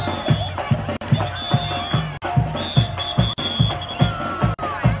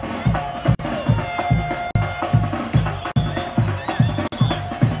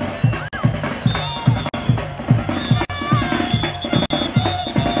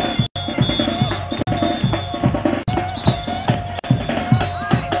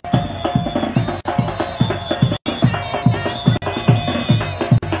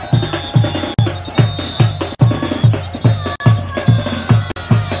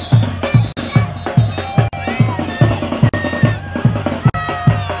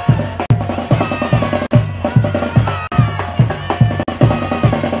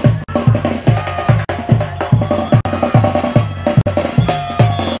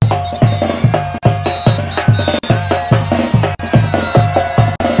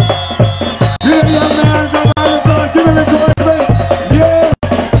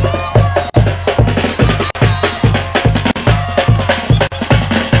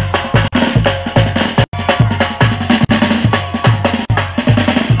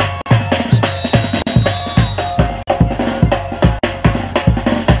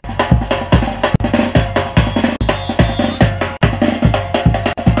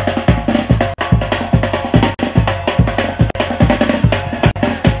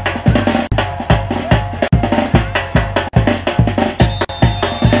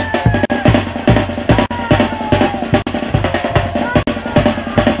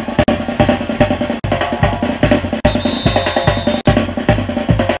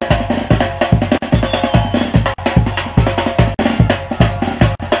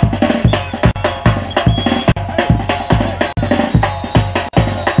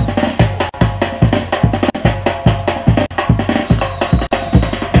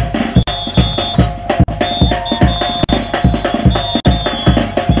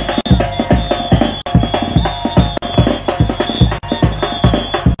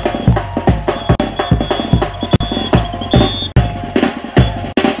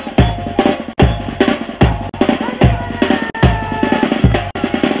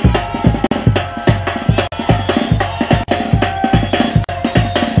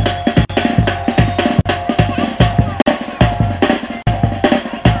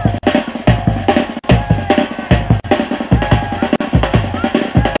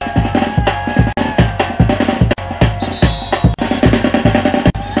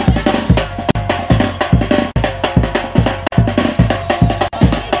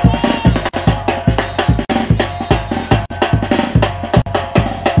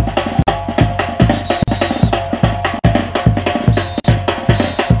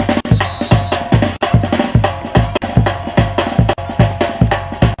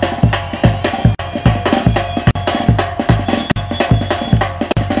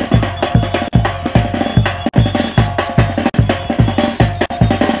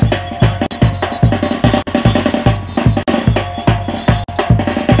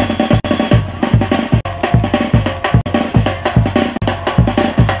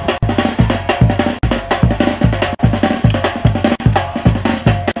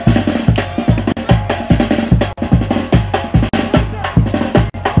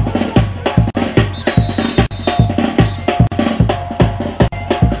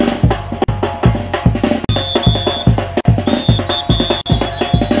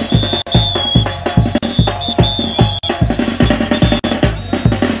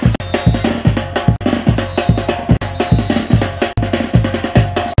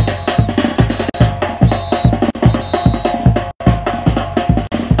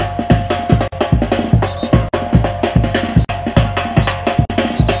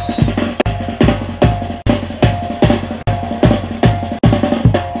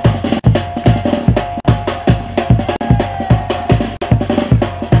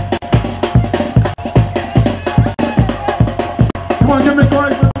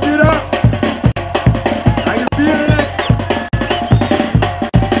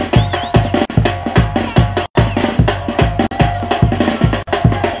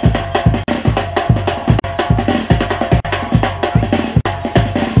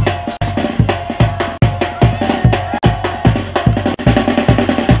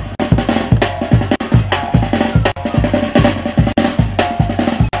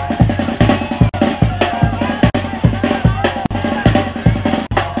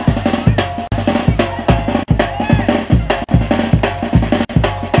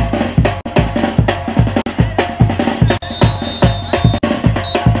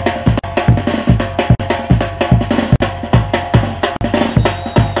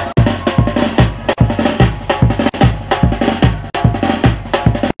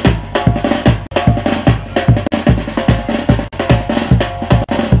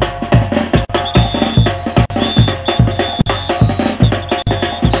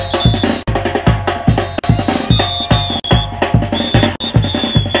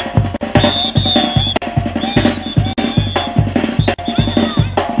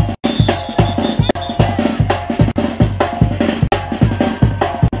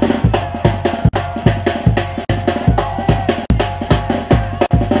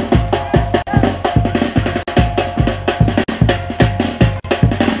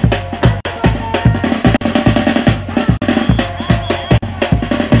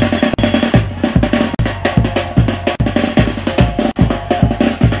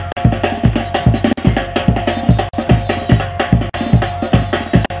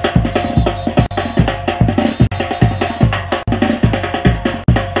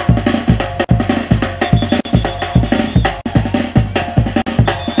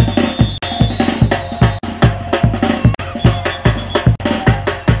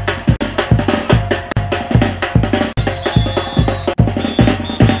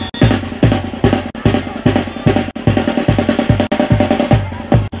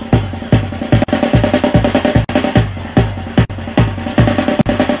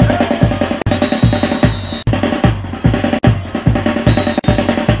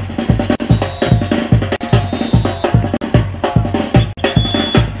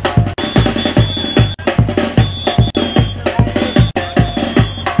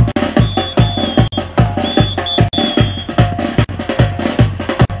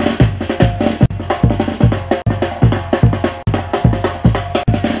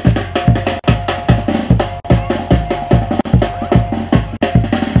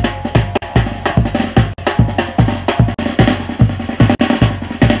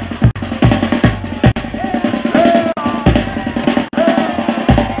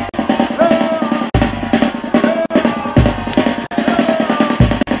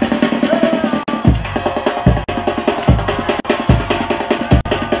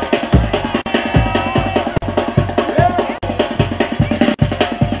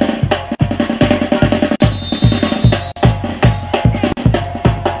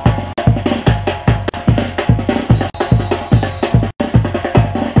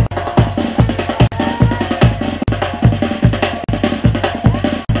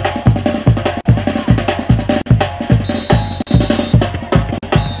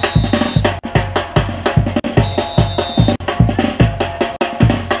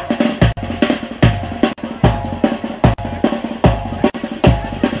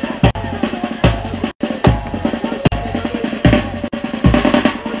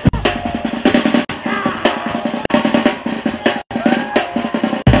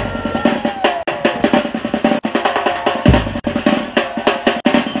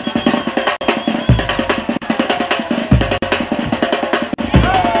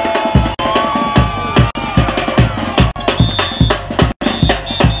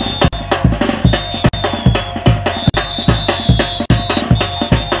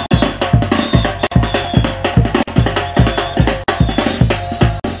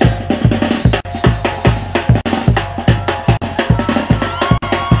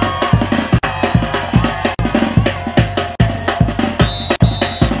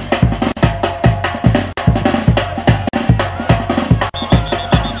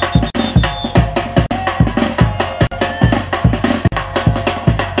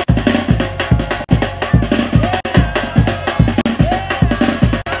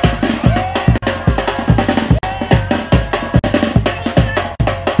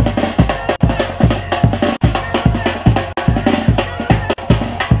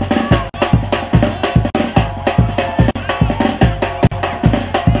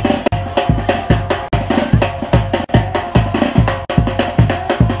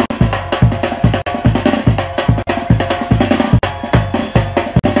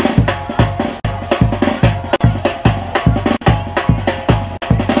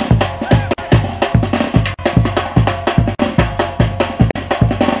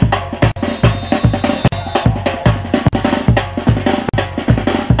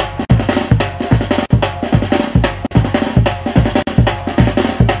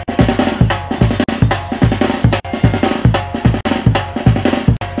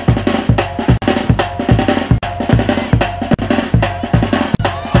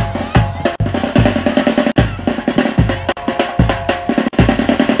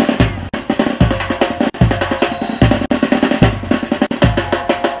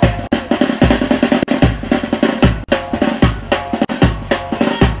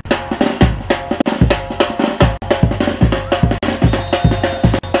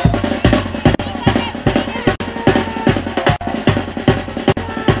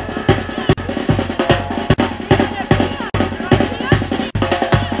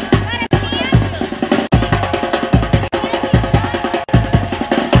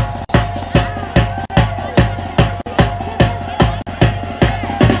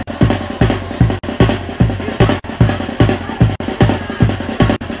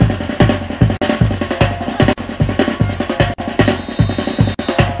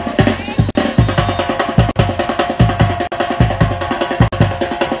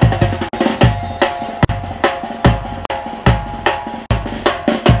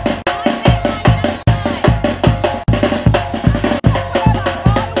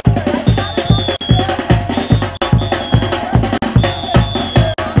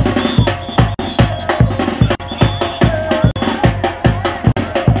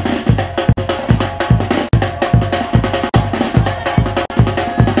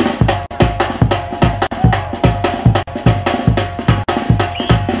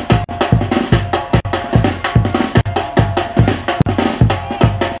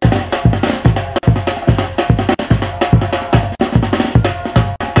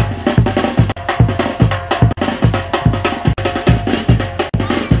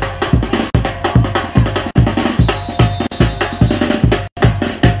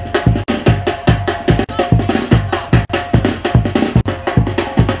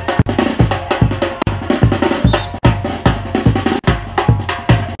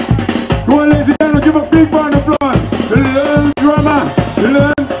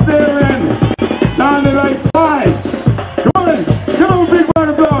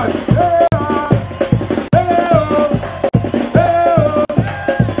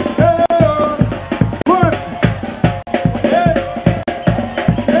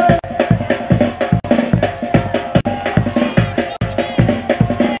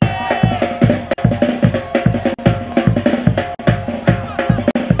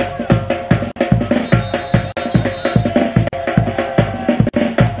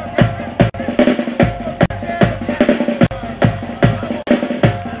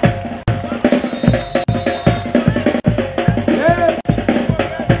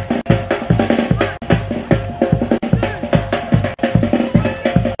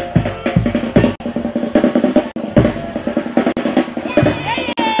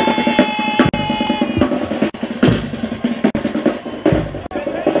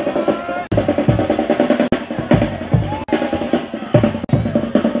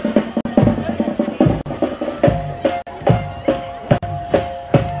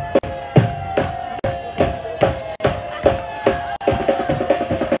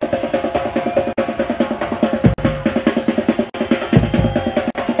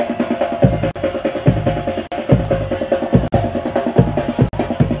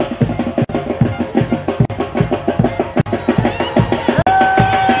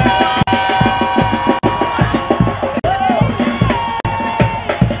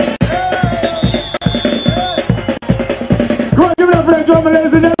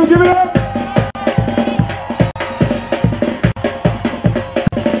 Give it up.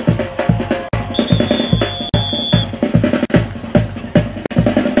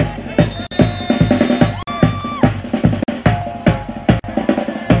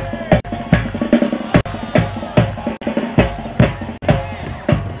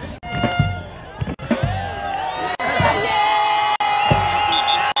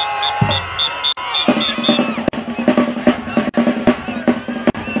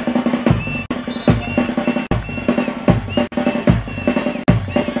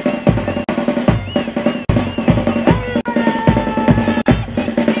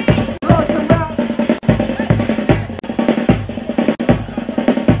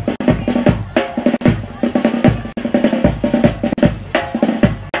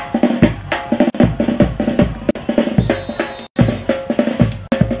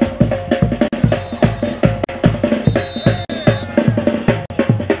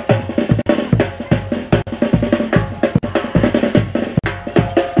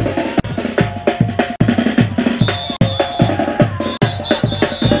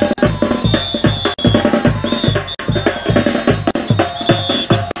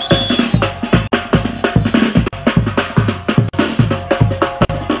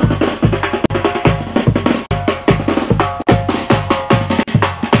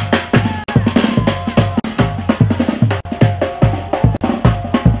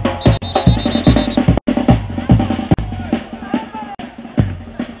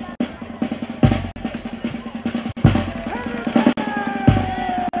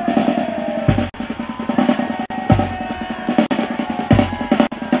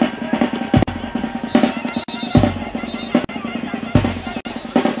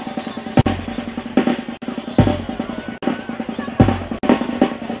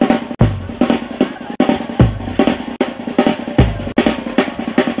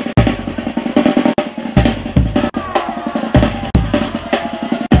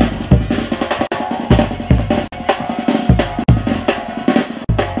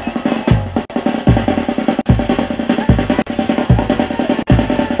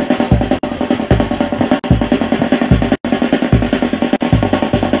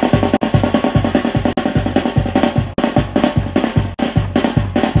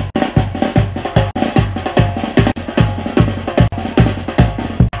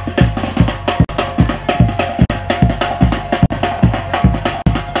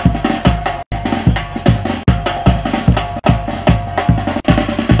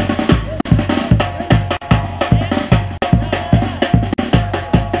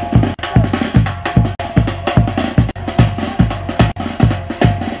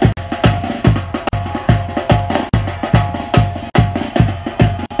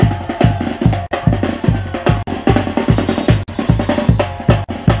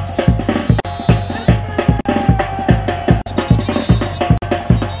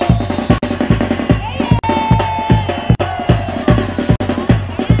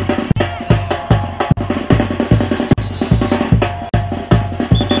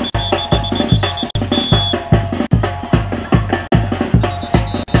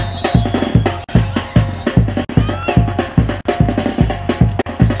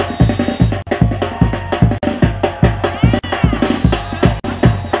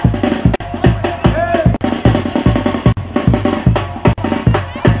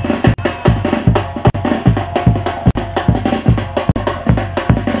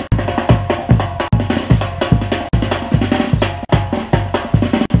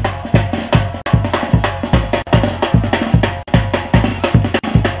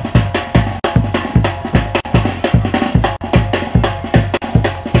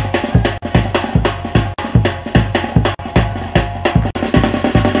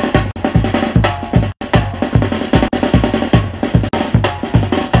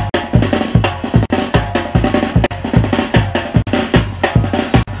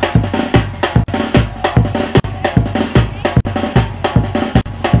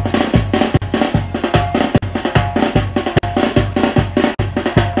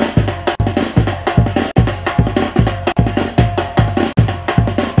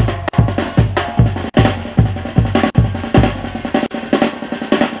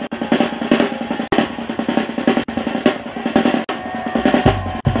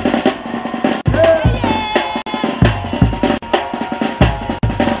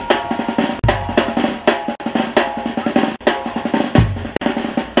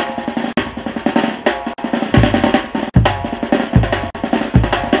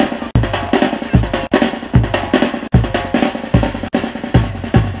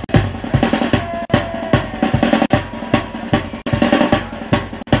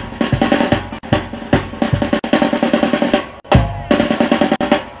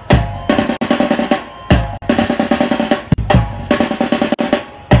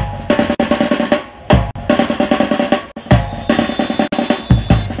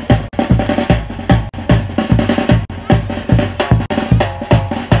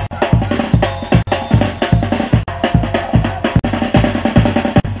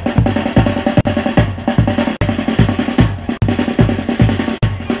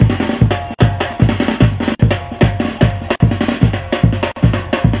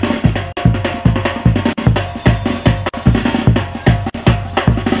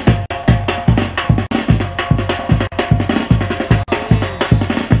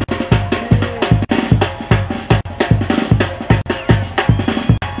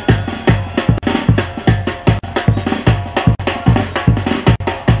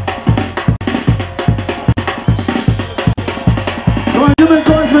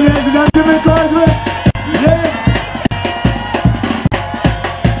 some encouragement. Yeah.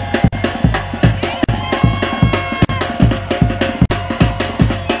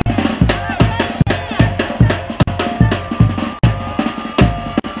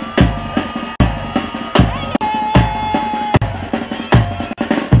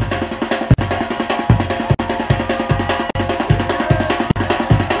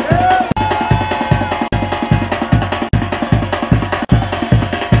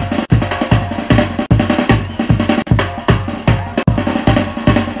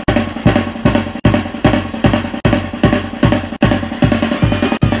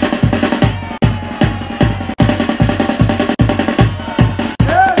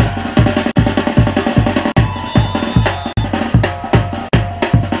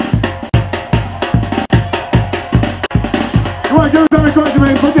 Come on, give us some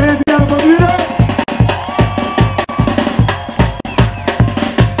encouragement. Put your hands together for Bermuda.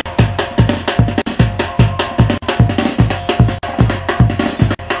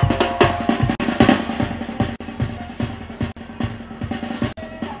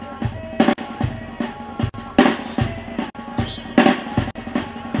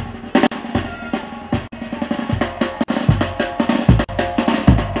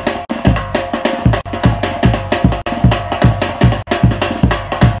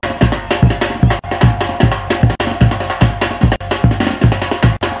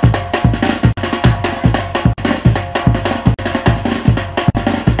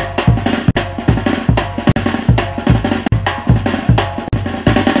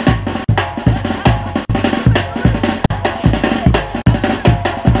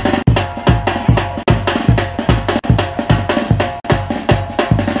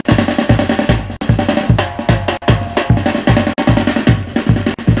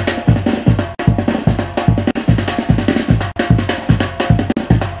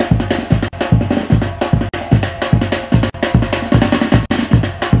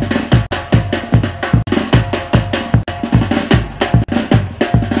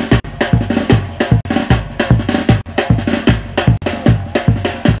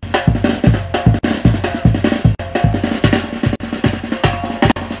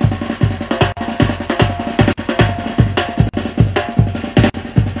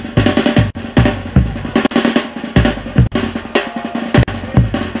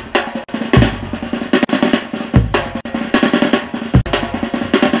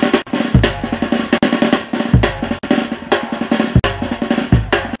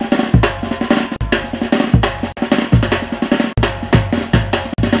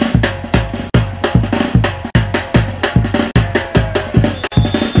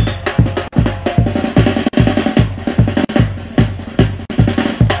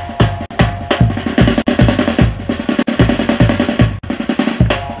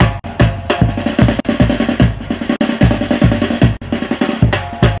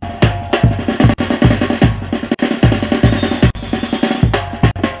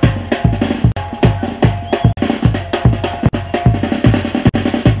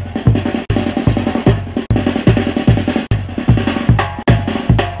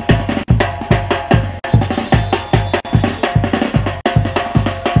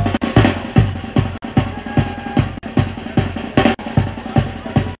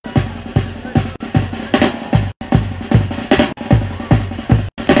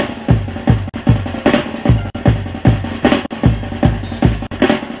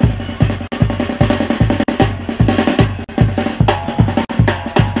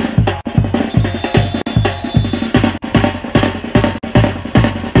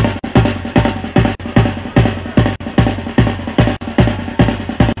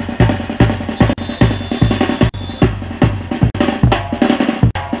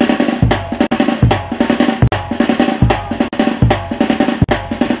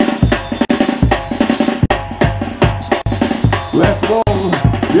 Let's go.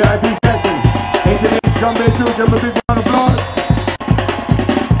 VIP session. H&H Gombey too. Give them a big round of applause.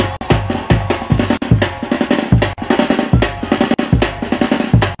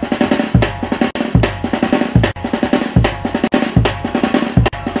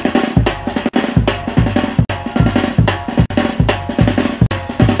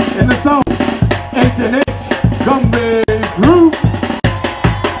 In the south, H&H Gombey group.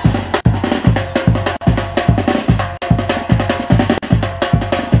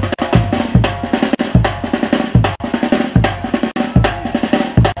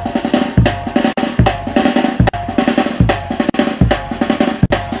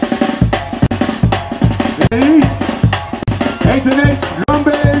 H&H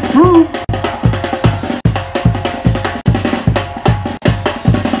Gombey group.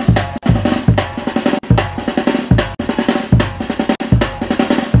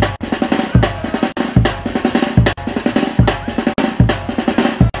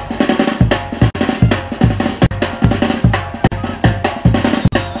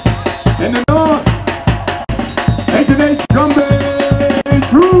 In the north, H&H Gombey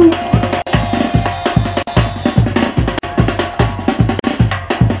Troop.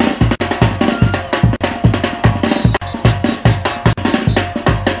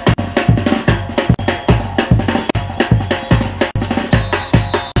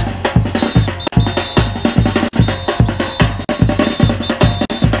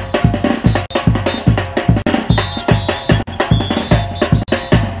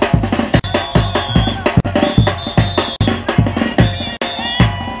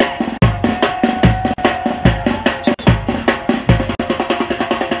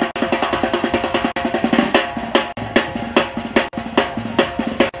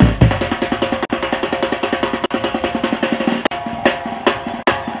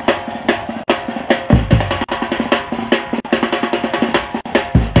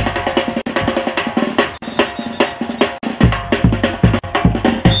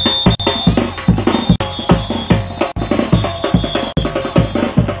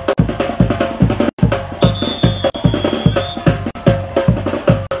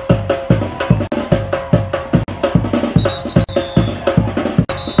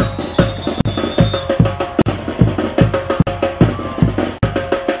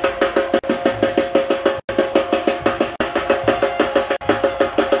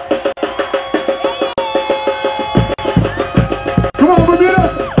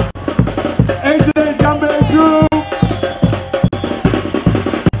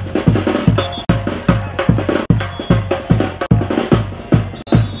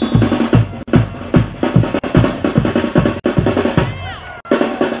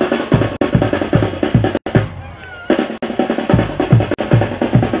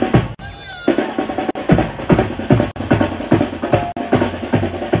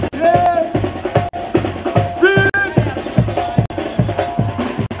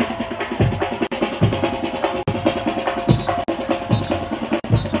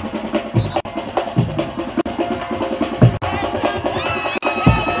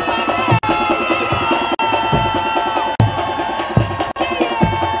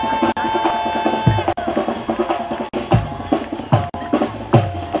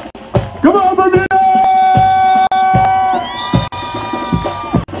 Come on, Bermuda!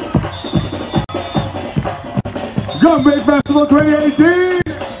 Gombey Festival 2018!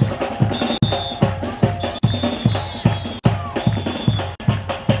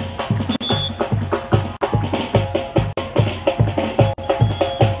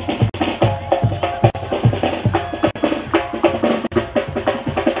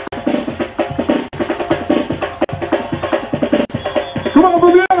 Come on,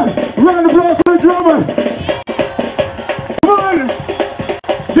 Bermuda! Round of applause for the drummer! Come on!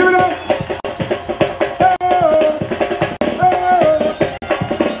 Give it up!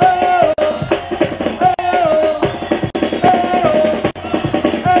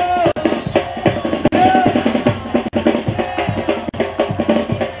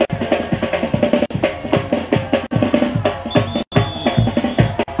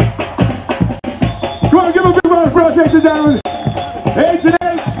 Come on, give a big round of applause, ladies and gentlemen! H&H!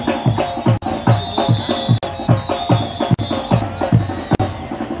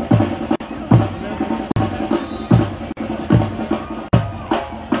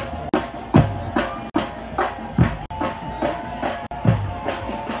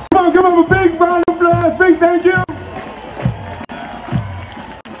 Give him a big round of applause, big thank you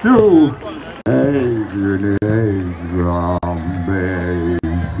to H&H Gombey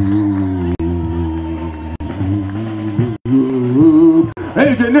Troop.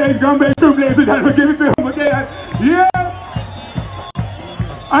 H&H Gombey Troop, ladies and gentlemen, give it to him again. Yeah!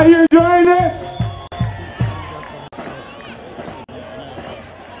 Are you enjoying it?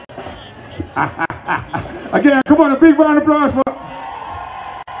 Again, come on, a big round of applause for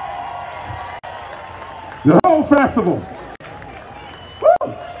the whole festival.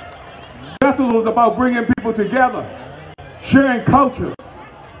 Woo! Festival is about bringing people together, sharing culture,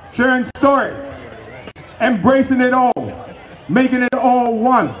 sharing stories, embracing it all, making it all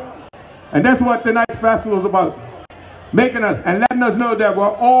one. And that's what tonight's festival is about. Making us and letting us know that we're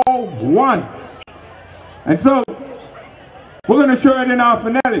all one. And so, we're going to show it in our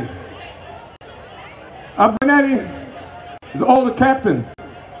finale. Our finale is all the captains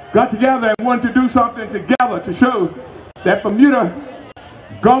got together and wanted to do something together to show that Bermuda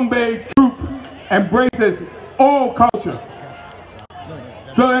Gombey Troop embraces all culture.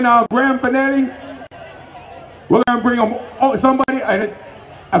 So in our grand finale, we're going to bring somebody, a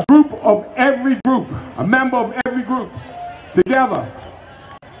group of every group, a member of every group together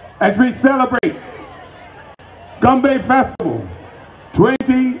as we celebrate Gombey Festival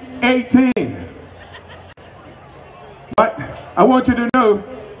 2018. 18. But I want you to know,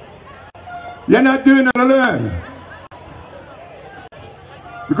 you're not doing it alone.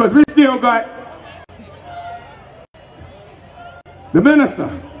 Because we still got the minister.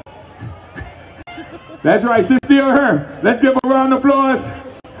 That's right, she's still here. Let's give a round of applause.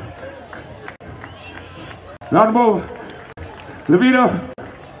 Honorable Levita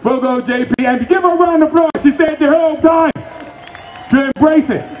Fogo JP, and give her a round of applause. She stayed the whole time to embrace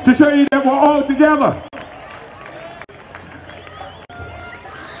it, to show you that we're all together.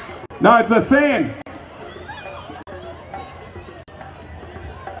 Now it's a saying.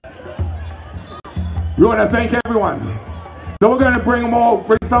 We want to thank everyone. So we're going to bring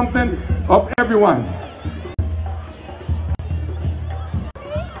something of everyone.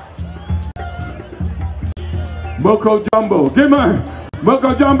 Moko Jumbo.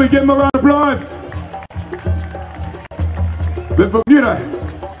 Moko Jumbo, give him a round of applause. The Bermuda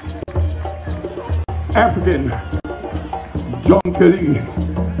African John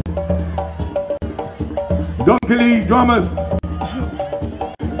Kelly drummers.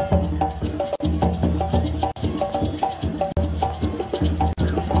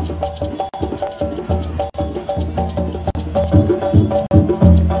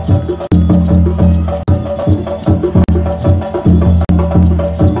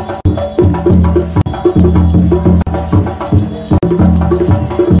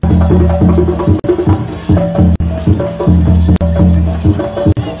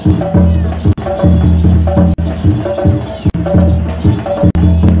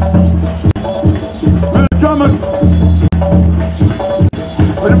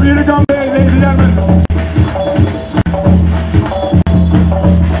 Bermuda Gombey, ladies and gentlemen.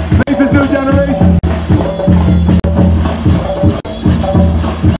 Faces new generation.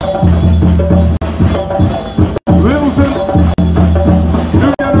 Wilson,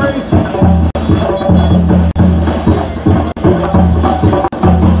 new generation.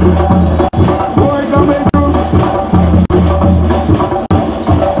 Boy Gombey group.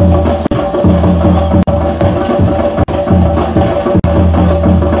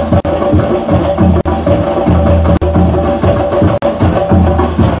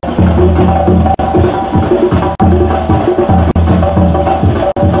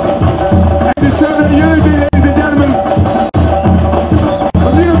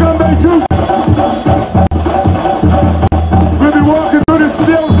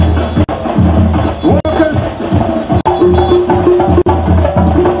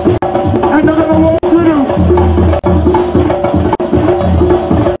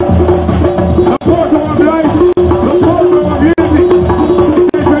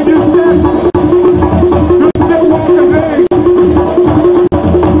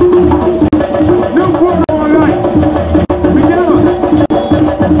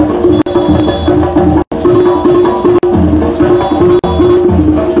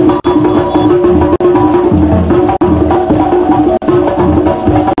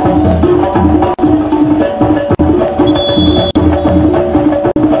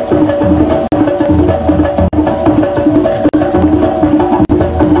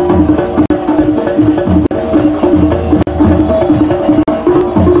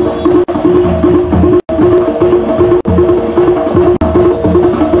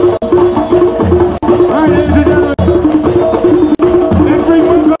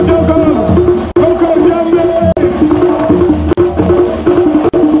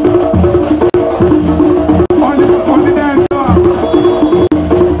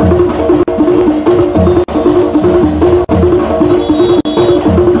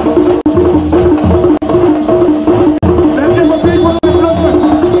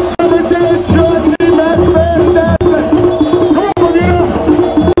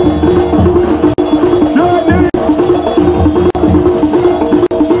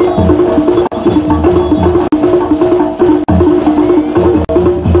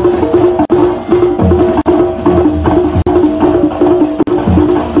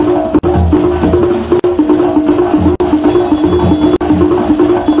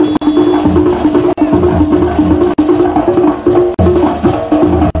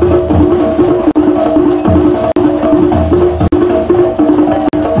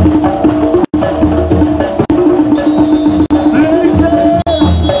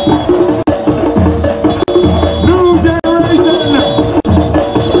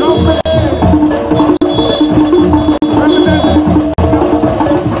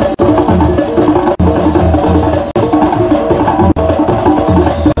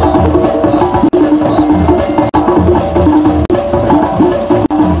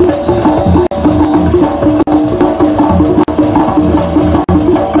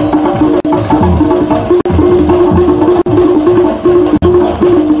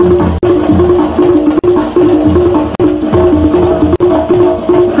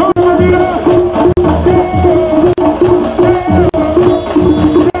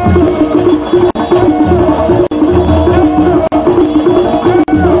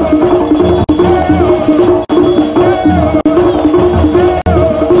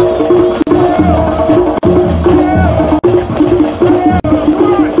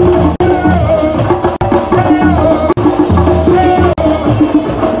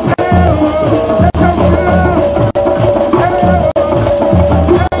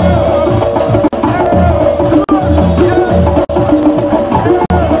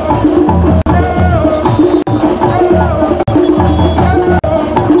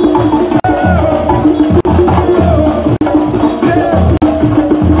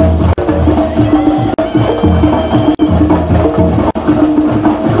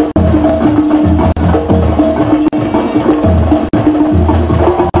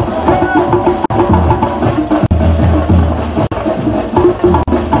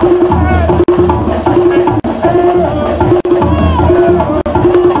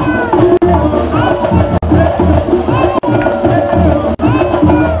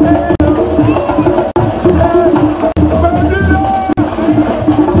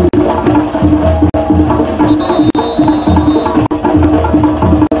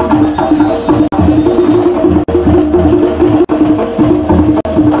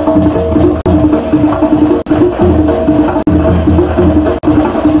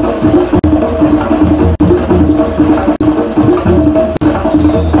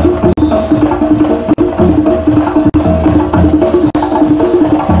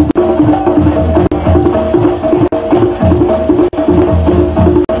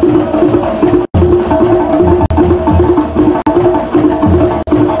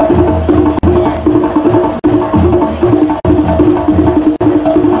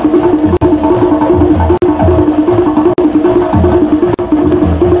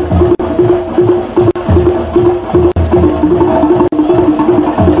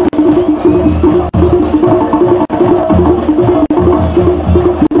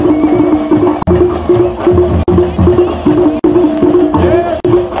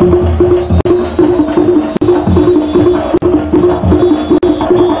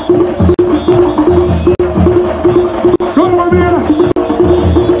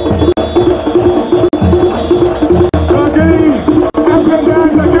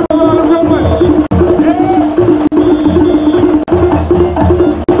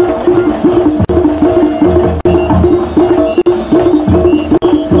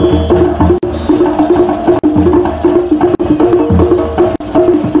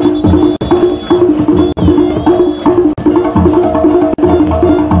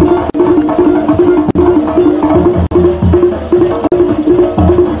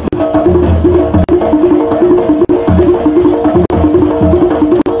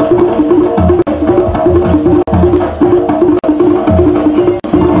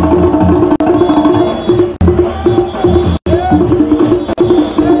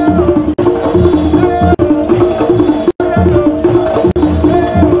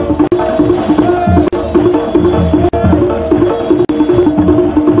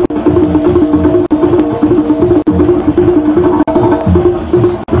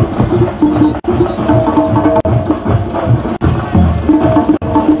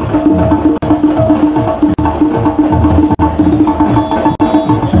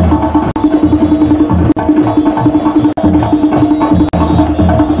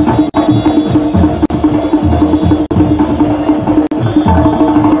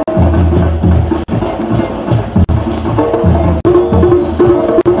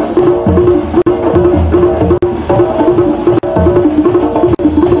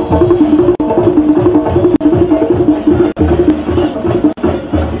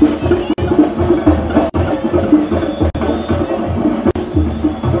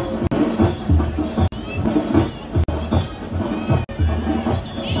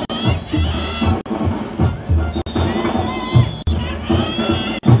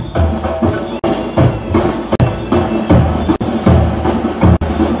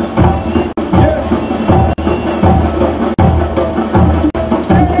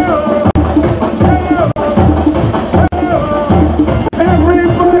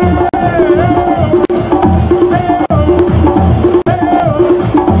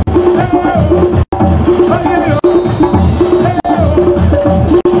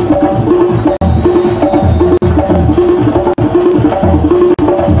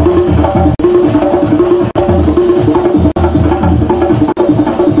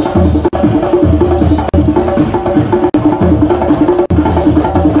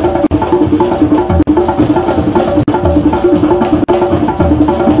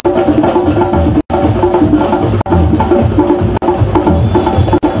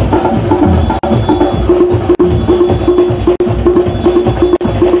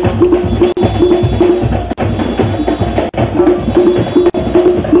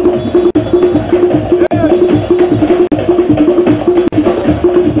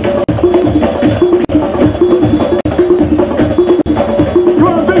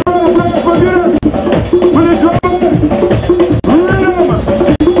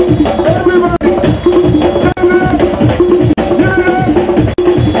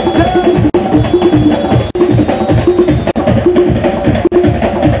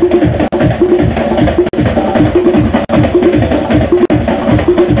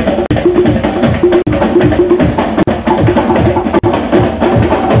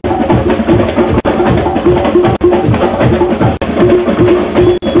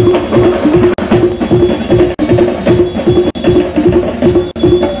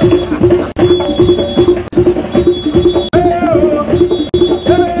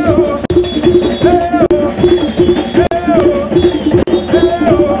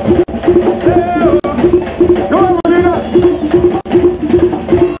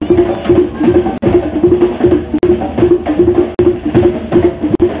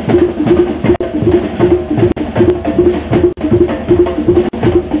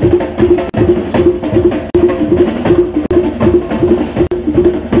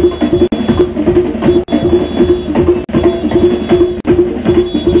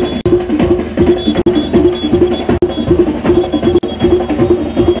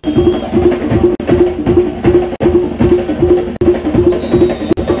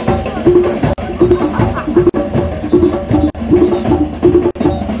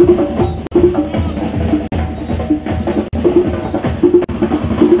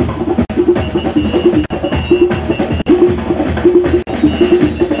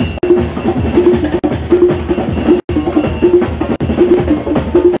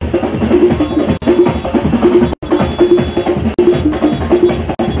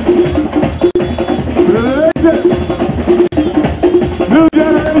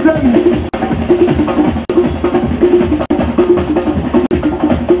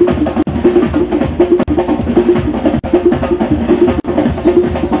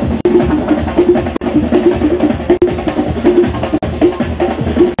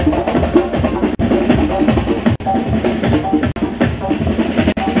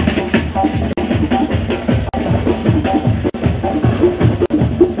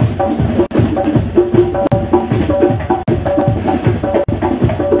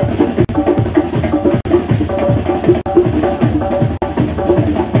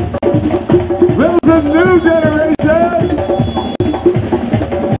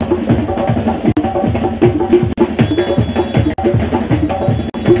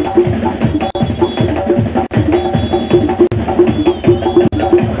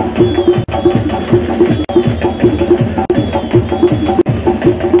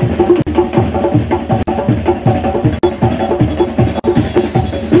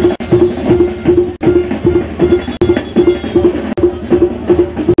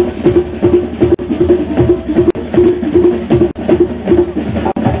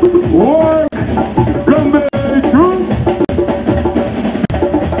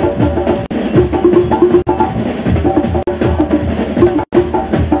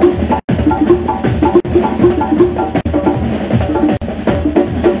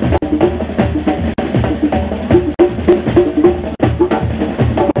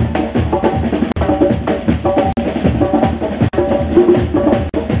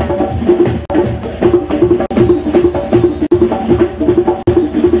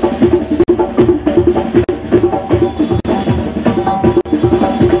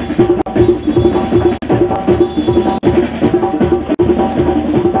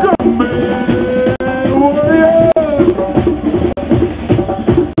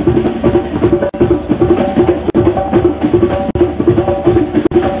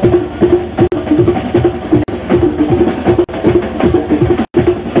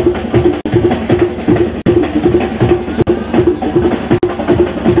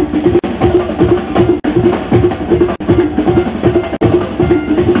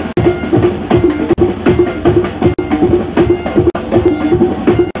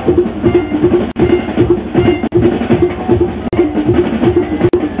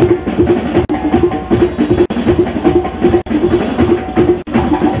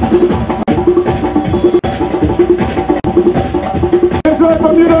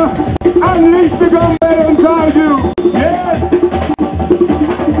 Bermuda, unleash the Gombey inside you. Yes.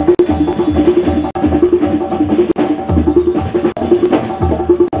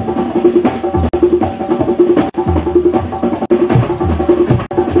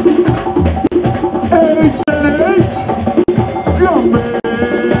 H&H,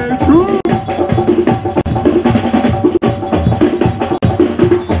 Gombey Troop.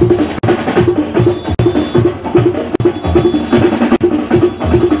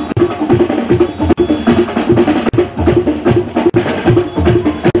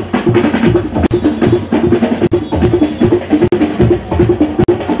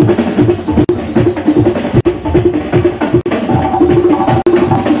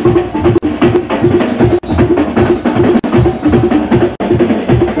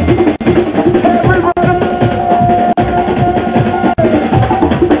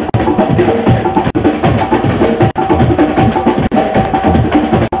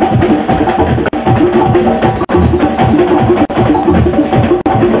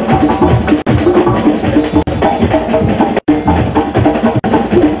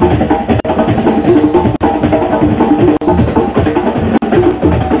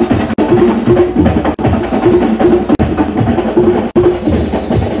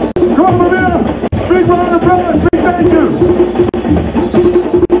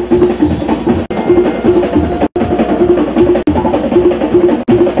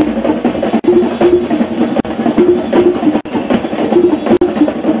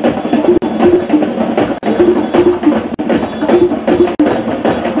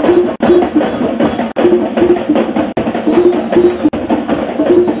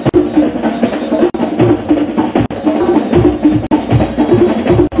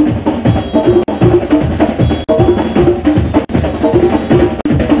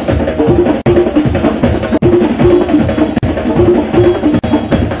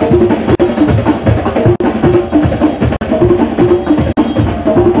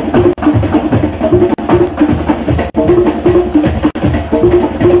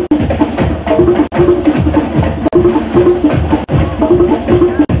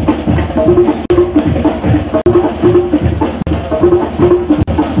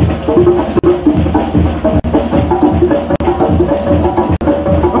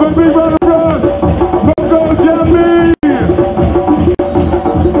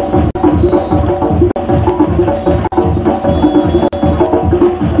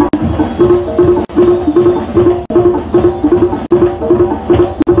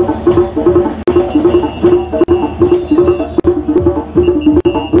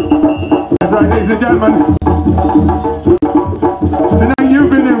 Ladies and gentlemen, tonight you've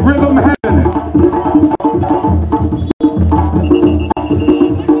been in rhythm heaven.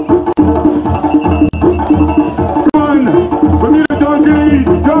 Come on, Bermuda Donkey,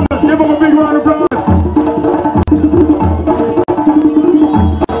 drummers, give them a big round of applause.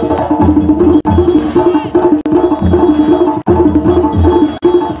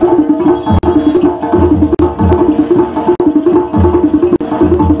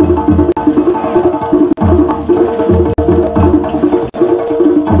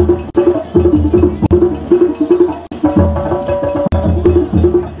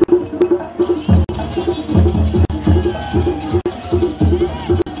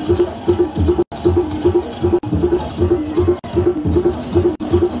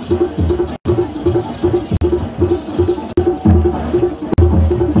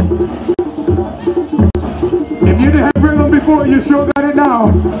 If you didn't have rhythm before, you sure got it now.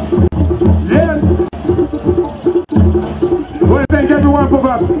 Yes. I want to thank everyone for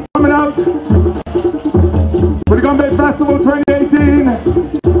coming out for the Gombey Festival 2018.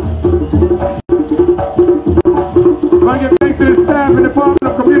 I want to give thanks to the staff in the Department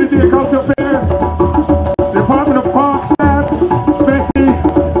of Community and Cultural Affairs, the Department of Parks staff, especially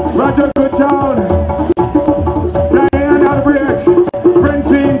Roger Goodchild, Diane Albrecht,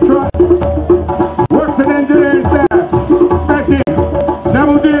 Francine Trust, Works and Engineering staff, especially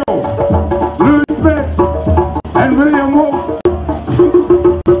Neville Deal, Louis Smith, and William Wolf.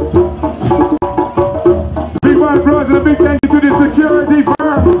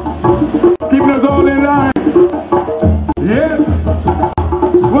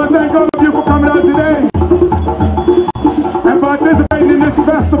 want to thank all of you for coming out today and participating in this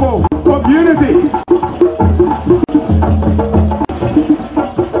festival of unity.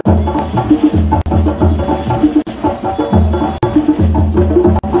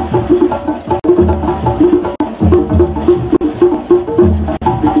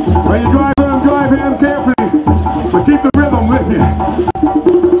 When you drive him carefully, but keep the rhythm with you.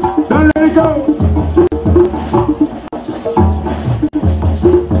 Done, ready, go.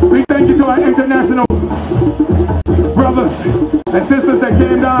 Big thank you to our international brothers and sisters that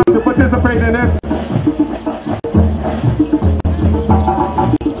came down to participate in this.